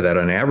job of that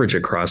on average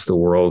across the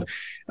world,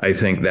 I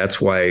think that's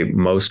why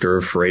most are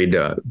afraid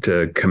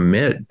to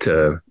commit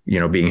to,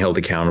 being held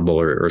accountable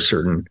or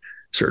certain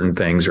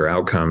things or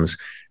outcomes.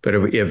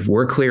 But if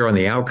we're clear on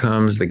the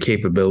outcomes, the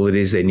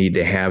capabilities they need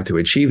to have to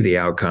achieve the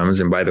outcomes,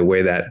 and by the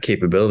way, that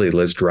capability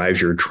list drives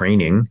your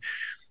training,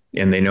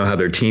 and they know how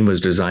their team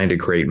was designed to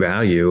create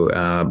value.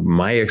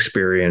 My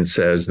experience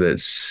says that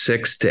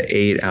 6 to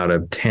 8 out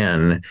of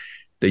 10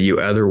 that you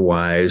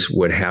otherwise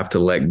would have to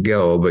let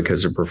go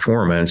because of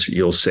performance,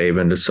 you'll save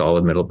into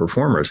solid middle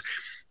performers.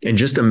 And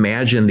just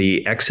imagine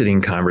the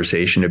exiting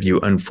conversation if you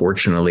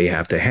unfortunately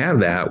have to have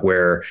that,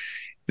 where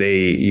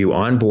you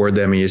onboard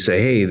them and you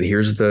say, hey,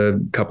 here's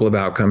the couple of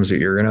outcomes that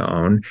you're going to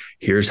own.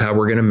 Here's how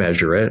we're going to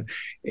measure it.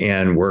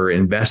 And we're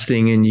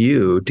investing in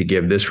you to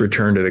give this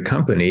return to the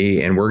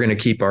company. And we're going to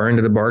keep our end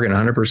of the bargain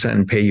 100%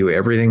 and pay you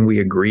everything we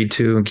agreed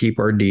to and keep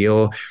our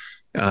deal.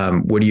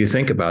 What do you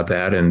think about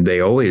that? And they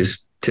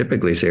always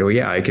typically say, oh,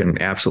 yeah, I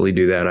can absolutely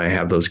do that. I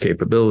have those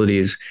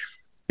capabilities.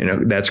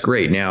 That's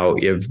great. Now,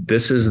 if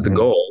this is the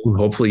goal,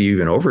 hopefully you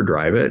can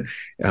overdrive it.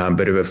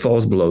 But if it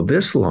falls below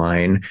this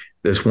line,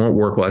 this won't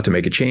work. We'll have to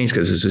make a change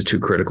because this is too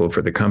critical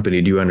for the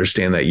company. Do you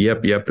understand that?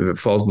 Yep. If it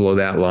falls below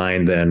that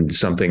line, then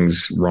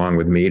something's wrong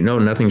with me. No,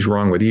 nothing's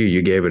wrong with you.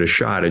 You gave it a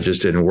shot. It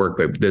just didn't work.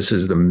 But this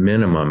is the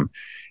minimum.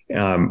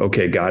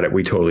 Okay, got it.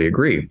 We totally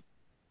agree.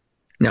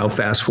 Now,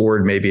 fast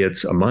forward, maybe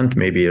it's a month,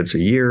 maybe it's a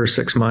year,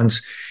 6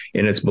 months,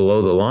 and it's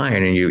below the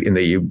line. And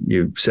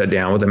you sat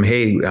down with them.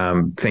 Hey,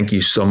 thank you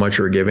so much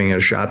for giving it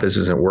a shot. This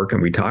isn't working.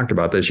 We talked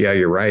about this. Yeah,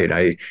 you're right.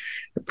 I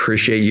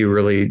appreciate you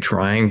really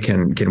trying.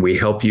 Can we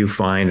help you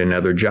find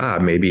another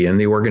job, maybe in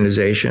the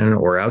organization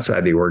or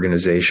outside the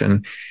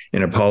organization?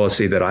 And a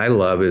policy that I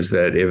love is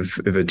that if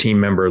a team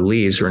member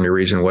leaves for any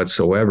reason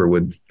whatsoever,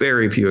 with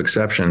very few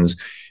exceptions,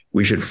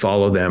 we should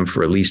follow them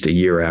for at least a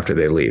year after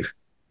they leave.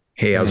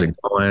 Hey, how's it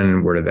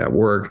going? Where did that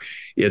work?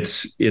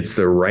 It's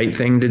the right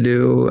thing to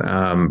do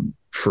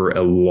for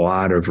a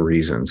lot of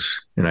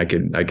reasons, and I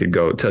could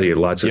go tell you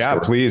lots of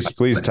stories.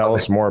 Please tell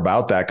us more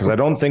about that, because I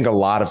don't think a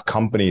lot of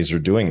companies are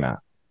doing that.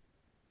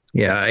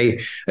 Yeah, I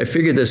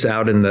figured this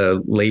out in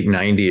the late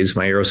 90s.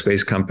 My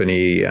aerospace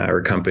company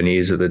or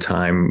companies at the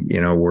time,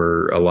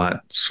 were a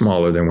lot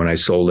smaller than when I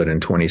sold it in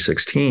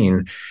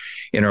 2016.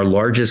 And our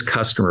largest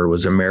customer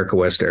was America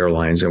West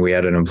Airlines. And we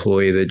had an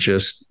employee that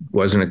just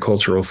wasn't a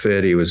cultural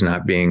fit. He was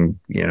not being,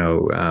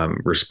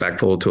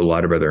 respectful to a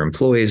lot of other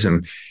employees.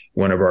 And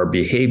one of our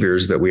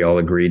behaviors that we all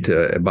agreed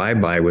to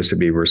abide by was to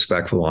be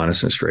respectful,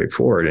 honest, and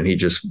straightforward. And he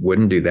just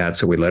wouldn't do that.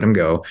 So we let him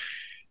go.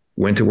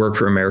 Went to work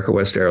for America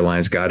West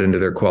Airlines, got into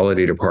their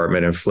quality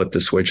department and flipped a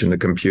switch in the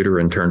computer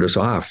and turned us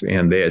off.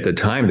 And at the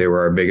time, they were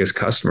our biggest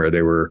customer.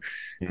 They were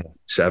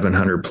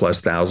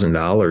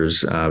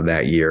 $700,000+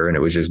 that year, and it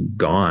was just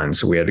gone.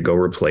 So we had to go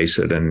replace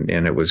it, and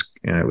it was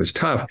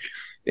tough.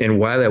 And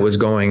while that was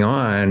going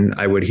on,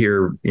 I would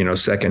hear,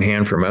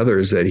 secondhand from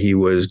others that he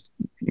was,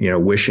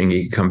 wishing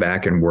he could come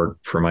back and work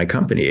for my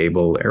company,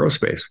 Able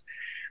Aerospace.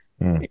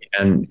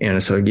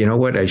 And so, you know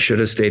what? I should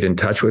have stayed in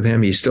touch with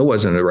him. He still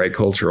wasn't the right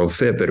cultural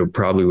fit, but it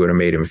probably would have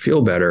made him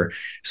feel better.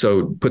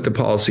 So put the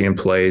policy in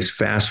place.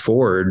 Fast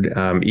forward,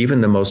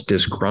 even the most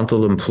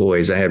disgruntled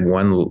employees. I had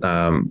one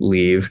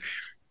leave,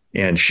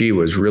 and she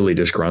was really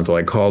disgruntled.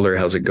 I called her,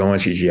 how's it going?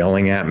 She's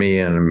yelling at me,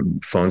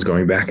 and phone's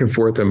going back and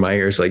forth in my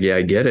ears. Like, yeah,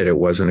 I get it. It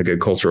wasn't a good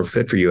cultural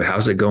fit for you.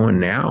 How's it going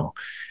now?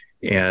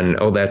 And,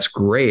 oh, that's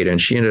great. And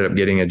she ended up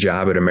getting a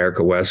job at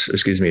American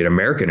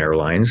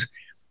Airlines.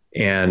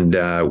 And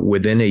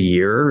within a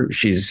year,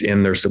 she's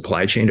in their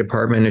supply chain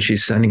department, and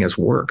she's sending us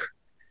work.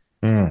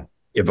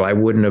 If I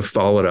wouldn't have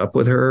followed up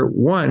with her,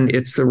 one,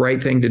 it's the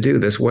right thing to do.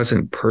 This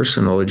wasn't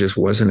personal. It just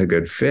wasn't a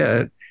good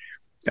fit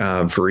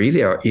for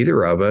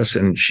either of us.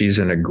 And she's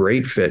in a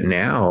great fit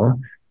now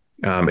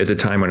at the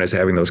time when I was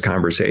having those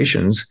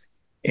conversations.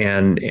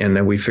 And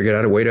then we figured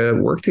out a way to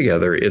work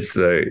together. It's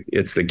the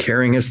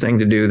caringest thing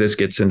to do. This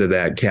gets into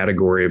that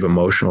category of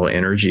emotional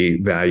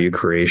energy value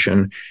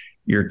creation.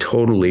 You're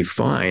totally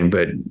fine,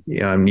 but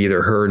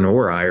neither her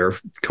nor I are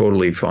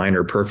totally fine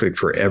or perfect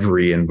for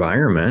every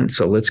environment.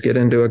 So let's get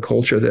into a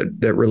culture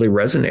that really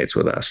resonates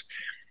with us.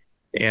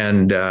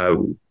 And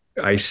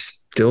I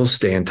still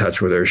stay in touch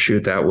with her.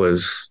 Shoot, that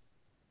was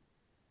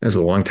a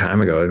long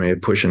time ago. I mean,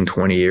 pushing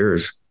 20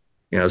 years.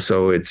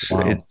 So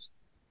wow.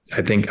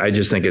 I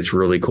just think it's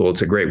really cool.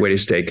 It's a great way to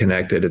stay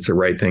connected. It's the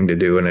right thing to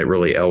do, and it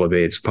really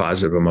elevates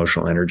positive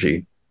emotional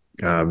energy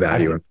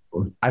value.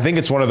 I think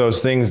it's one of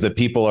those things that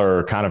people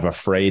are kind of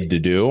afraid to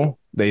do.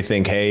 They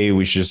think, hey,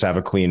 we should just have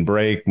a clean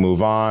break,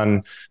 move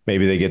on.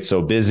 Maybe they get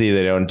so busy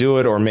they don't do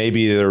it. Or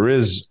maybe there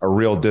is a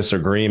real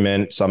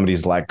disagreement.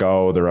 Somebody's let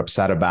go. They're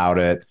upset about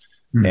it.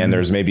 Mm-hmm. And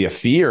there's maybe a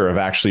fear of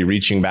actually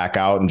reaching back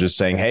out and just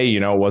saying, hey,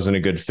 it wasn't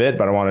a good fit,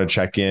 but I want to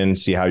check in,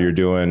 see how you're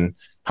doing,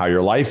 how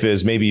your life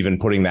is, maybe even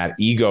putting that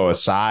ego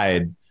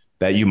aside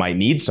that you might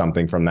need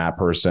something from that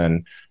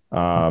person.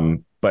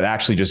 But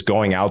actually just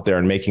going out there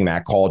and making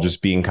that call,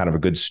 just being kind of a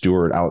good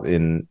steward out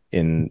in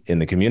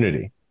the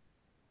community.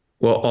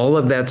 Well, all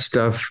of that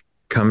stuff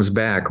comes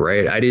back,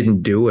 right? I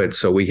didn't do it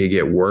so we could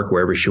get work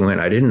wherever she went.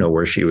 I didn't know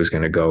where she was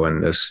going to go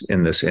in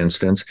this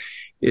instance.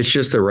 It's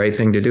just the right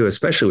thing to do,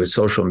 especially with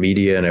social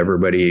media and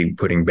everybody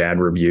putting bad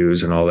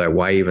reviews and all that.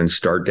 Why even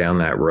start down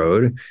that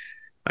road?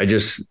 I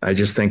just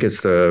think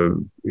it's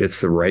the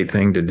right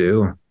thing to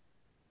do.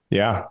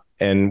 Yeah.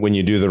 And when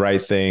you do the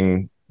right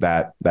thing,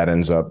 that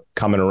ends up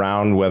coming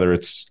around, whether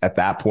it's at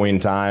that point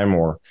in time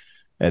or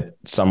at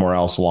somewhere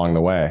else along the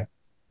way.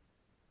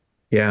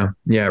 Yeah,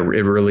 it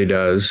really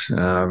does.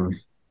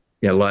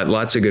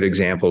 Lots of good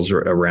examples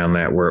around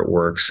that where it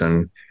works.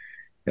 And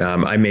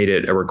I made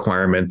it a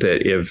requirement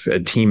that if a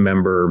team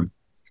member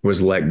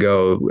was let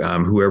go,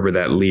 whoever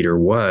that leader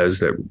was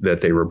that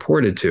they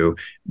reported to,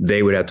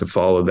 they would have to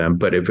follow them.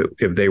 But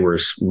if they were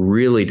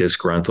really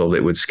disgruntled,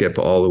 it would skip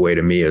all the way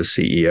to me as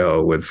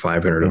CEO with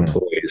 500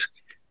 employees.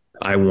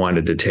 I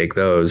wanted to take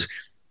those.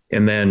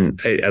 And then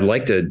I'd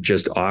like to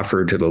just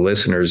offer to the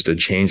listeners to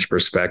change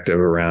perspective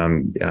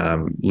around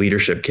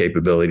leadership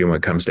capability when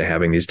it comes to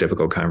having these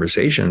difficult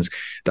conversations.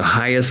 The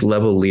highest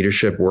level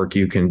leadership work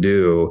you can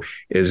do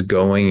is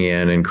going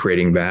in and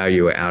creating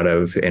value out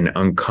of an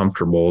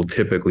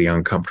typically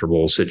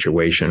uncomfortable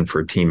situation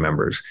for team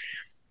members.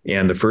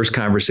 And the first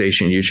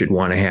conversation you should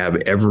want to have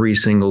every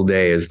single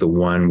day is the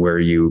one where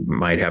you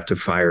might have to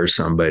fire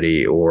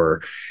somebody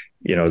or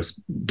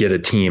get a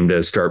team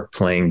to start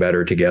playing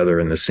better together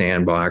in the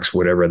sandbox,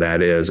 whatever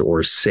that is,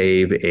 or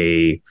save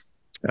a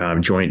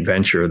joint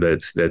venture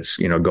that's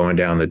going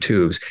down the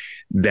tubes.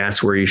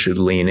 That's where you should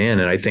lean in.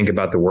 And I think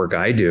about the work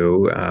I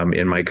do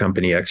in my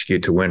company,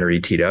 Execute to Win, or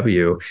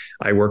ETW.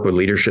 I work with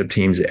leadership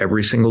teams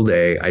every single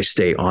day. I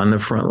stay on the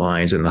front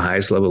lines, and the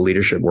highest level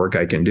leadership work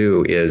I can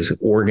do is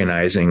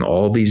organizing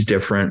all these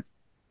different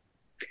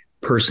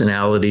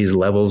personalities,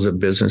 levels of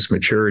business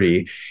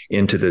maturity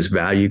into this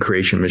value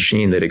creation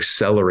machine that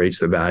accelerates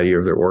the value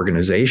of their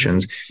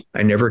organizations.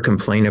 I never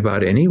complain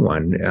about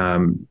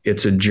anyone.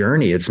 It's a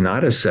journey. It's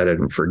not a set it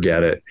and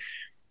forget it.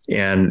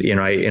 And,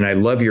 I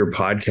love your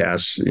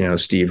podcasts,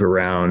 Steve,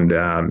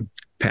 around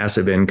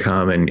passive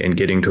income and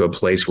getting to a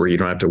place where you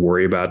don't have to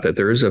worry about that.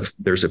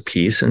 There's a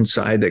peace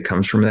inside that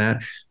comes from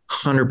that.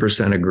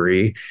 100%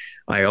 agree.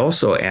 I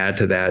also add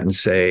to that and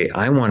say,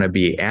 I want to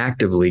be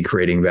actively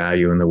creating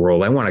value in the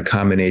world. I want a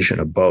combination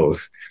of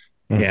both.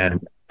 Mm-hmm.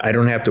 And I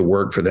don't have to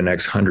work for the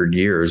next 100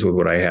 years with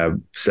what I have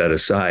set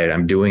aside.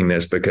 I'm doing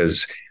this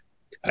because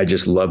I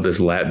just love this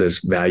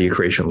value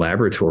creation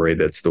laboratory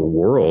that's the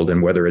world.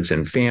 And whether it's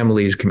in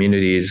families,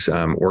 communities,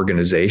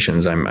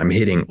 organizations, I'm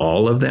hitting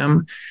all of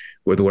them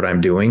with what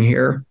I'm doing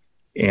here.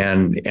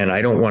 And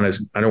I don't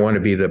want to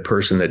be the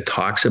person that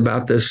talks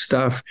about this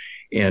stuff.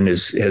 And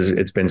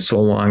it's been so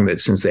long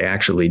that since they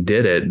actually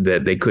did it,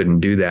 that they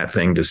couldn't do that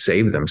thing to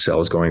save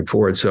themselves going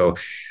forward. So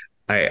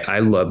I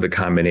love the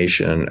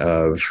combination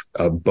of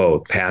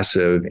both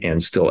passive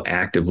and still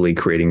actively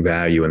creating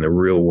value in the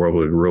real world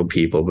with real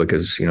people,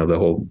 because the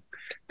whole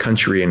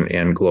country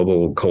and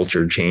global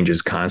culture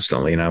changes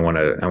constantly, and I want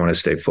to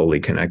stay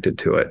fully connected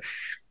to it.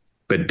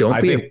 But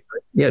don't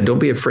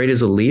be afraid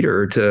as a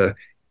leader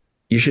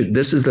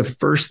this is the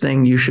first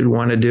thing you should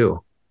want to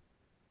do.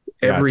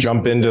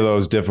 Jump into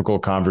those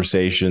difficult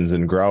conversations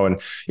and grow.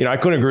 And, I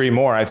couldn't agree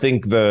more. I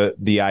think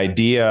the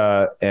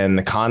idea and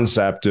the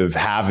concept of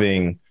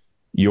having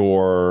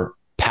your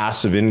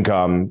passive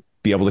income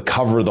be able to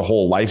cover the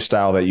whole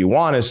lifestyle that you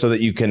want is so that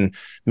you can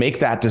make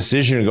that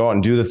decision to go out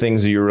and do the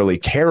things that you really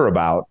care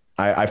about.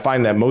 I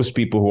find that most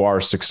people who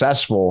are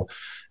successful,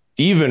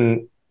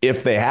 even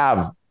if they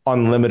have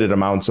unlimited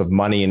amounts of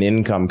money and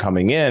income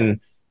coming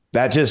in,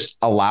 that just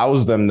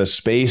allows them the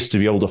space to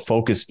be able to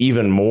focus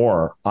even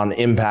more on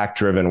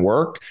impact-driven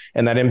work.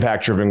 And that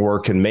impact-driven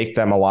work can make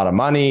them a lot of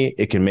money.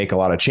 It can make a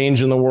lot of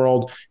change in the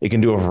world. It can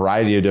do a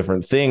variety of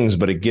different things,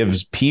 but it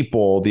gives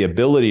people the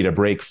ability to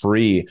break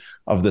free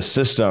of the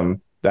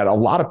system that a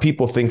lot of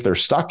people think they're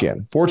stuck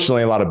in.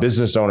 Fortunately, a lot of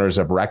business owners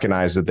have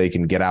recognized that they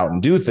can get out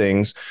and do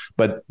things,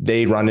 but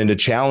they run into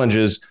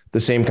challenges, the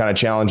same kind of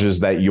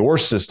challenges that your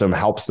system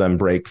helps them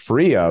break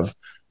free of.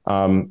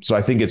 So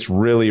I think it's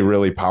really,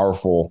 really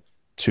powerful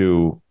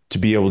to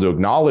be able to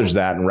acknowledge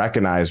that and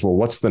recognize, well,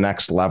 what's the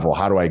next level?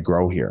 How do I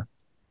grow here?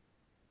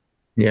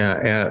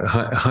 Yeah,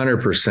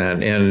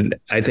 100%. And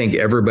I think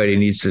everybody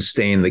needs to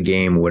stay in the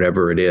game,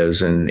 whatever it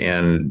is.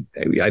 And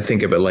I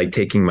think of it like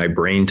taking my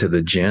brain to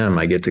the gym.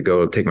 I get to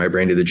go take my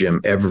brain to the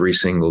gym every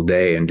single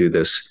day and do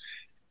this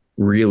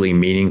really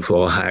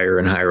meaningful, higher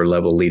and higher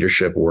level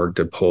leadership work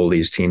to pull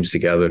these teams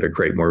together to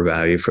create more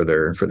value for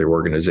their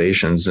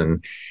organizations.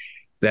 And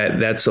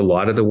that's a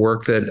lot of the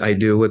work that I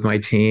do with my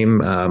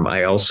team.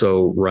 I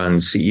also run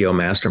CEO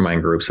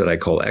mastermind groups that I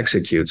call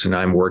executes, and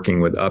I'm working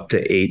with up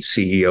to 8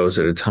 CEOs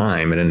at a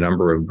time in a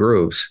number of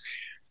groups.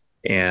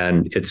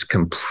 And it's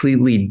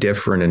completely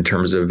different in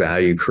terms of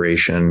value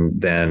creation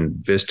than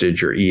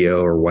Vistage or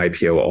EO or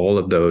YPO, all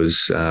of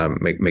those,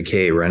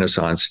 McKay,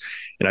 Renaissance.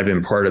 And I've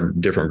been part of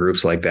different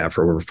groups like that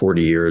for over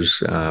 40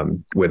 years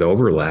with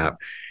overlap.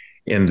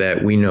 In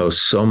that we know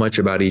so much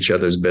about each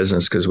other's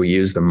business because we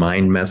use the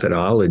mind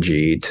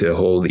methodology to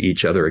hold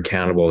each other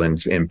accountable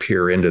and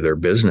peer into their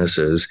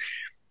businesses,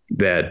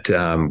 that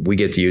we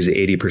get to use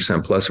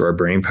 80% plus of our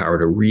brain power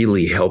to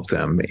really help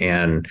them.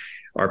 And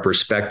our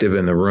perspective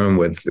in the room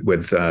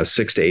with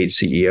 6 to 8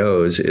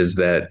 CEOs is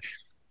that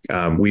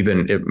we've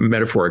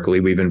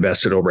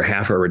invested over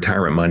half our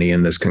retirement money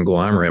in this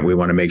conglomerate. We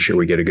want to make sure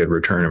we get a good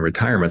return in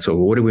retirement. So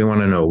what do we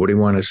want to know? What do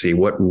we want to see?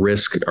 What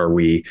risk are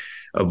we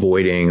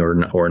avoiding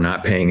or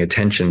not paying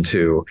attention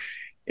to?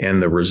 And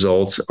the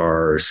results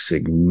are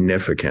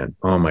significant.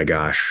 Oh my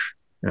gosh.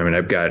 I mean,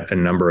 I've got a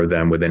number of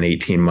them within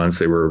 18 months.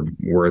 They were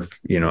worth,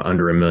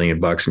 under $1 million,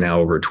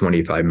 now over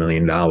 $25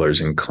 million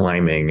and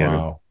climbing.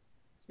 Wow. And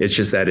it's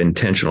just that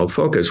intentional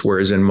focus.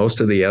 Whereas in most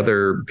of the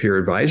other peer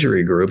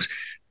advisory groups,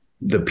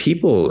 the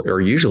people are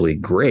usually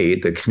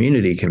great. The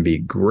community can be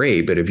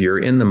great. But if you're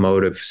in the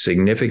mode of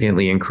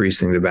significantly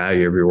increasing the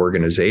value of your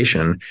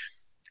organization,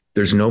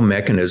 there's no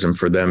mechanism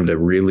for them to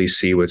really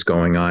see what's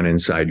going on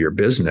inside your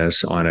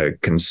business on a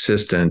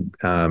consistent,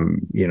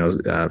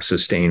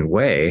 sustained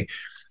way.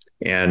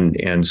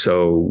 And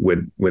so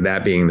with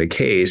that being the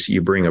case,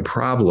 you bring a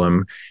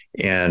problem,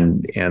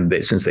 and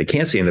since they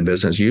can't see in the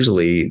business,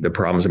 usually the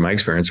problems in my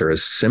experience are a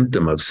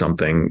symptom of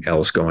something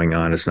else going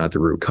on. It's not the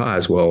root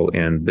cause. Well,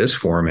 in this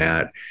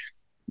format,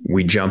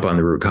 we jump on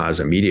the root cause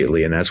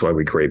immediately, and that's why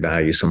we create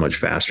value so much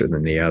faster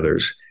than the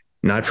others.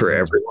 Not for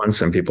everyone.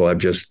 Some people I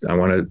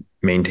want to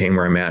maintain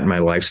where I'm at in my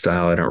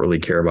lifestyle. I don't really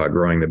care about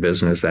growing the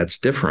business. That's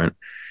different.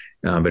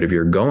 But if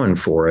you're going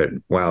for it,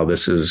 wow,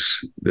 this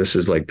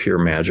is like pure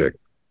magic.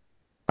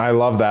 I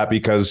love that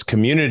because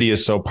community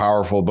is so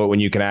powerful, but when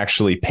you can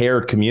actually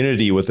pair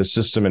community with a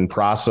system and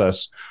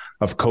process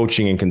of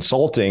coaching and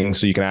consulting,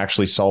 so you can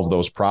actually solve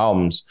those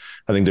problems,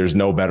 I think there's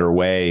no better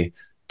way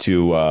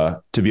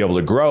to be able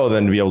to grow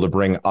than to be able to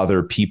bring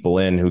other people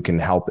in who can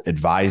help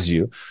advise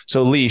you.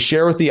 So Lee,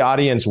 share with the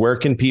audience, where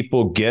can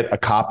people get a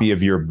copy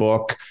of your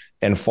book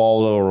and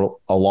follow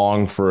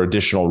along for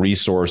additional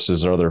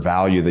resources or other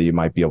value that you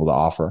might be able to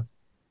offer?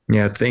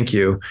 Yeah, thank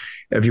you.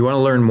 If you want to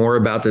learn more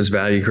about this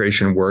value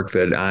creation work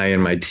that I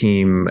and my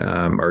team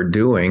are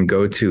doing,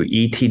 go to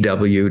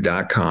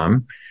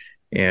etw.com.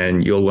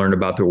 And you'll learn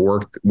about the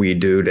work that we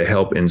do to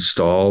help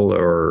install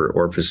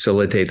or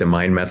facilitate the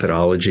mind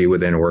methodology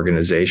within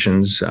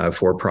organizations,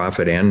 for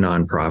profit and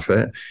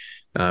nonprofit.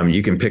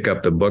 You can pick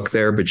up the book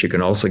there, but you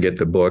can also get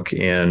the book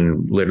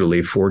in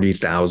literally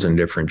 40,000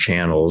 different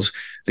channels.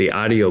 The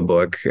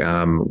audiobook,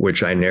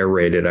 which I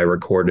narrated, I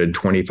recorded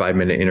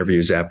 25-minute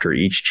interviews after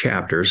each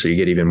chapter, so you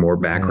get even more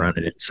background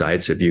and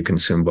insights if you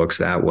consume books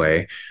that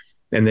way.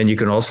 And then you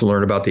can also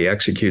learn about the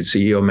Execute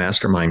CEO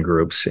Mastermind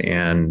groups.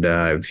 And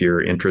if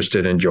you're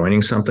interested in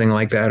joining something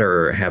like that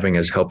or having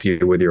us help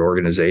you with your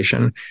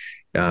organization,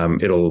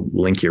 it'll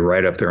link you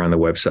right up there on the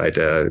website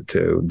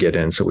to get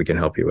in so we can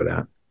help you with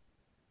that.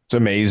 It's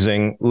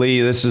amazing.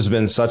 Lee, this has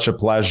been such a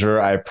pleasure.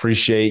 I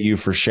appreciate you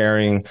for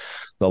sharing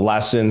the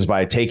lessons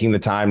by taking the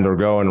time to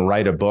go and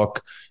write a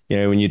book. You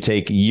know, when you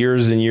take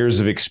years and years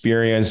of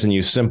experience and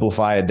you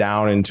simplify it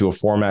down into a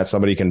format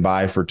somebody can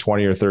buy for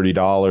 $20 or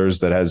 $30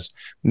 that has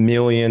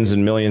millions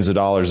and millions of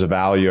dollars of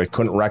value, I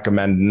couldn't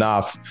recommend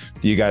enough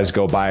that you guys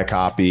go buy a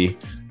copy.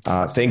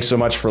 Thanks so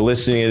much for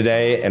listening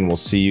today, and we'll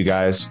see you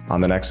guys on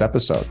the next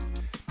episode.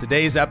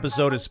 Today's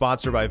episode is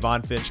sponsored by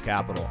Von Finch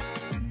Capital.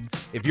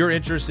 If you're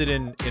interested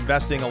in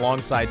investing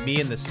alongside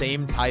me in the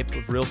same type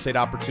of real estate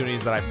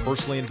opportunities that I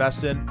personally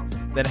invest in,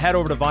 then head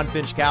over to Von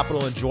Finch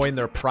Capital and join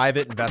their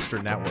private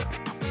investor network.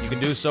 You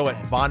can do so at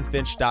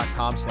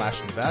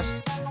vonfinch.com/invest.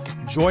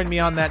 Join me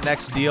on that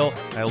next deal,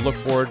 and I look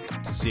forward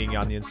to seeing you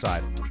on the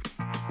inside.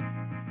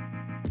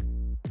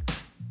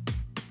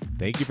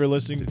 Thank you for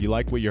listening. If you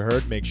like what you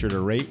heard, make sure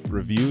to rate,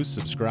 review,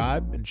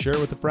 subscribe, and share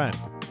it with a friend.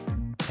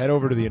 Head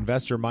over to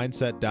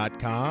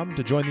theinvestormindset.com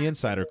to join the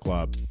Insider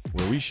Club,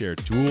 where we share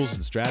tools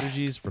and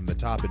strategies from the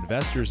top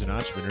investors and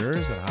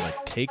entrepreneurs on how to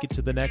take it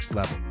to the next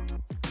level.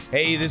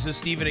 Hey, this is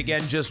Steven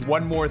again. Just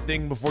one more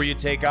thing before you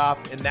take off,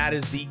 and that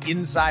is the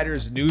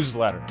Insiders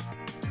newsletter.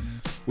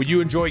 Would you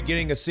enjoy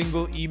getting a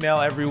single email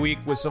every week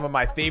with some of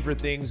my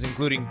favorite things,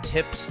 including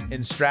tips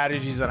and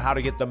strategies on how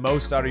to get the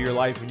most out of your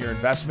life and your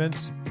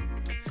investments?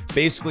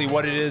 Basically,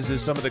 what it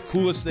is some of the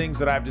coolest things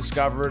that I've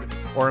discovered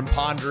or am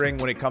pondering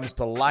when it comes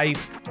to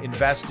life,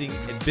 investing,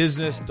 and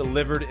business,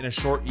 delivered in a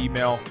short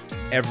email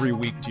every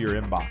week to your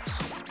inbox.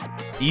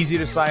 Easy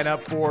to sign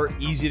up for,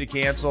 easy to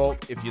cancel.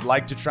 If you'd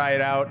like to try it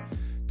out,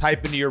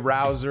 type into your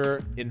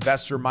browser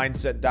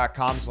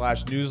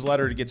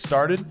investormindset.com/newsletter to get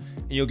started,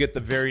 and you'll get the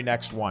very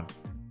next one.